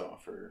runs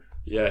off.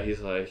 Yeah, he's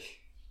like,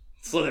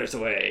 slithers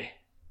away.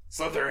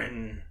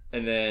 Slytherin.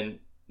 And then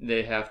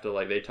they have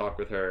to they talk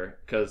with her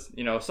because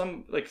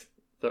some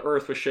the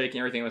earth was shaking,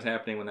 everything was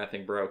happening when that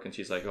thing broke, and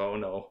she's like, oh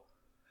no,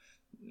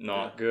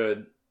 not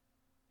good.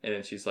 And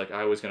then she's like,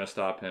 I was gonna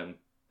stop him,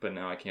 but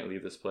now I can't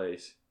leave this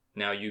place.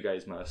 Now you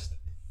guys must.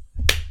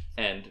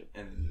 And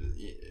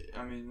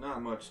I mean,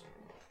 not much.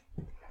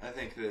 I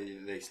think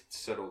they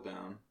settle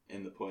down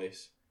in the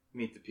place,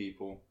 meet the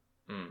people,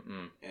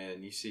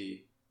 and you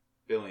see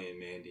Billy and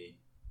Mandy,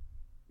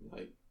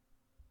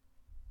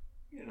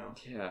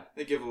 yeah,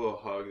 they give a little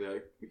hug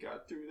that we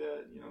got through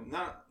that. I don't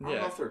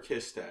know if they're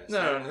kissed ass.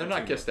 No, they're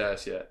not kissed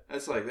ass yet.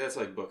 That's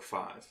like book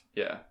 5.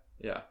 Yeah.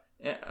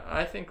 And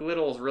I think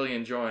Little's really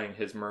enjoying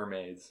his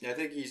mermaids. Yeah, I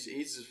think he's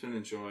just been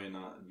enjoying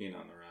being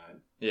on the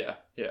ride. Yeah.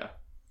 Yeah,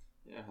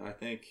 I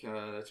think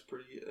that's a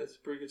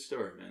pretty good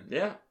story, man.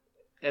 Yeah.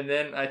 And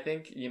then I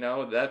think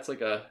that's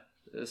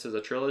this is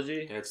a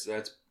trilogy. That's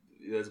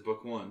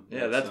book 1.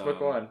 Yeah, that's book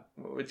 1.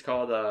 It's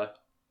called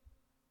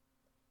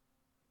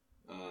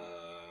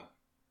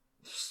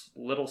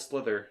Little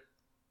Slither.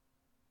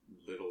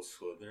 Little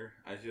Slither.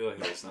 I feel like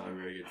that's not a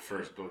very good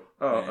first book.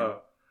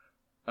 Oh.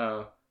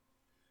 How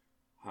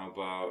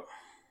about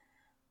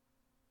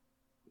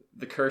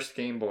The Cursed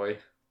Game Boy?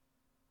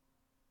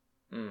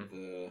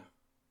 The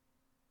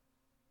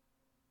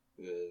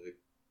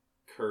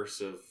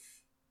curse of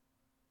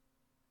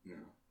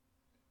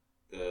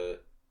the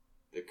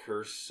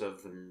curse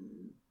of the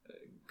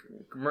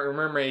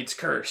Mermaid's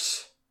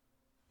Curse.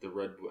 The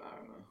red. I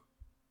don't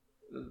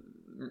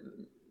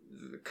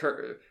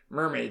know.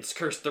 Mermaids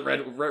Curse. The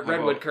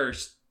Redwood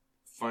Curse.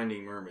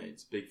 Finding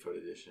Mermaids, Bigfoot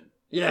edition.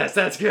 Yes,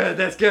 that's good.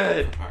 That's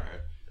good. All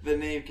right. The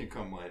name can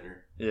come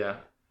later. Yeah.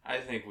 I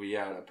think we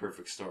had a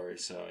perfect story,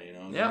 so the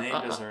name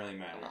doesn't really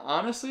matter.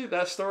 Honestly,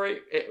 that story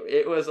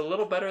it was a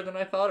little better than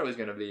I thought it was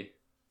going to be.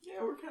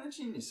 Yeah, we're kind of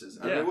geniuses.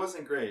 I mean, it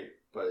wasn't great,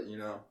 but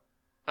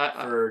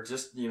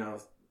just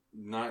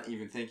not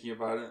even thinking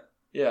about it.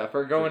 Yeah,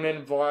 for going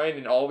in blind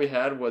and all we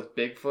had was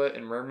Bigfoot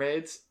and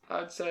mermaids,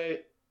 I'd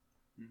say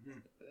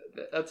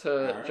that's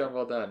a job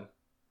well done.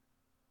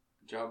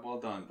 Job well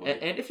done, Blake.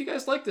 And if you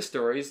guys like the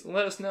stories,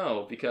 let us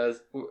know,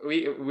 because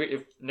we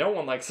if no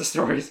one likes the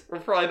stories, we're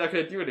probably not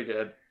going to do it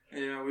again.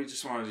 We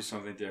just want to do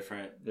something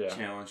different. Yeah.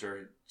 Challenge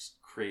our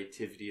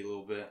creativity a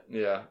little bit.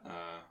 Yeah.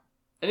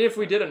 And if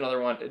we did another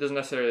one, it doesn't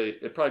necessarily...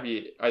 It'd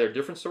probably be either a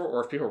different story,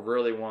 or if people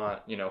really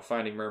want,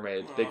 Finding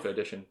Mermaids, Bigfoot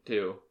edition,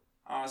 too.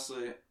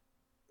 Honestly,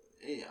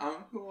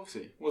 we'll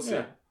see. We'll see.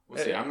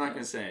 We'll see. I'm not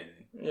going to say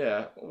anything.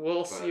 Yeah.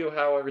 We'll see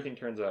how everything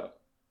turns out.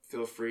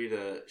 Feel free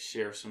to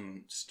share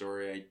some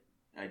story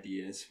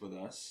ideas with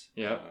us.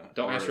 Yeah.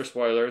 Don't ask for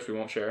spoilers. We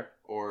won't share.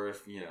 Or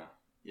if, we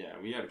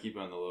got to keep it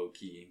on the low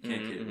key.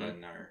 Can't keep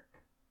letting our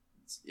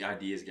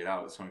ideas get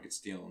out, someone could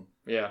steal them.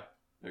 Yeah.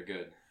 They're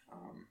good.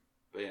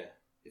 But yeah,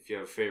 if you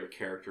have a favorite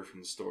character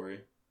from the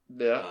story.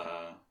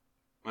 Yeah.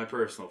 My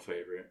personal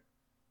favorite,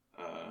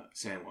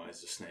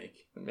 Samwise the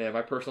Snake. Yeah,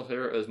 my personal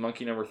favorite is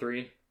Monkey Number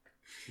 3.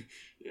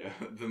 Yeah,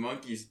 the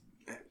monkeys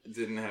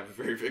didn't have a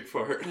very big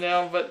part.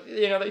 No, but,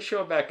 they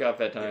show back up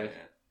at times.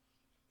 Yeah.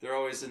 They're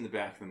always in the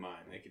back of the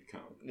mind. They could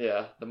come.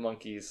 Yeah, the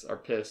monkeys are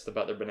pissed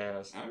about their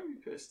bananas. I would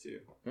be pissed too.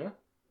 Yeah?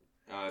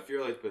 If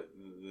you're like the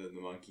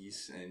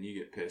monkeys and you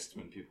get pissed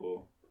when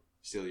people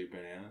steal your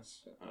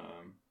bananas,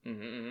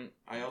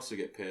 I also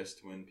get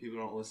pissed when people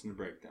don't listen to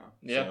Breakdown.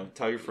 Yeah. So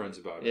tell your friends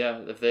about it. Yeah,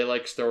 if they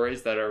like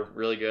stories that are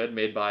really good,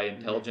 made by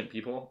intelligent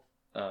people.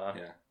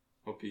 Yeah.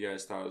 Hope you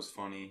guys thought it was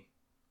funny,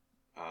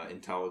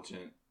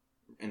 intelligent,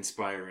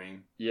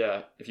 inspiring.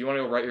 Yeah. If you want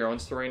to go write your own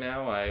story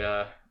now,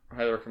 I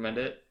highly recommend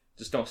it.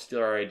 Just don't steal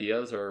our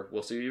ideas or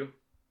we'll sue you.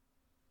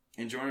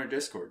 And join our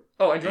Discord.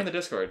 Oh, and join the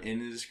Discord. In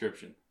the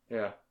description.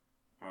 Yeah.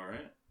 All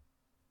right.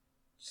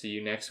 See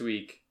you next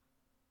week.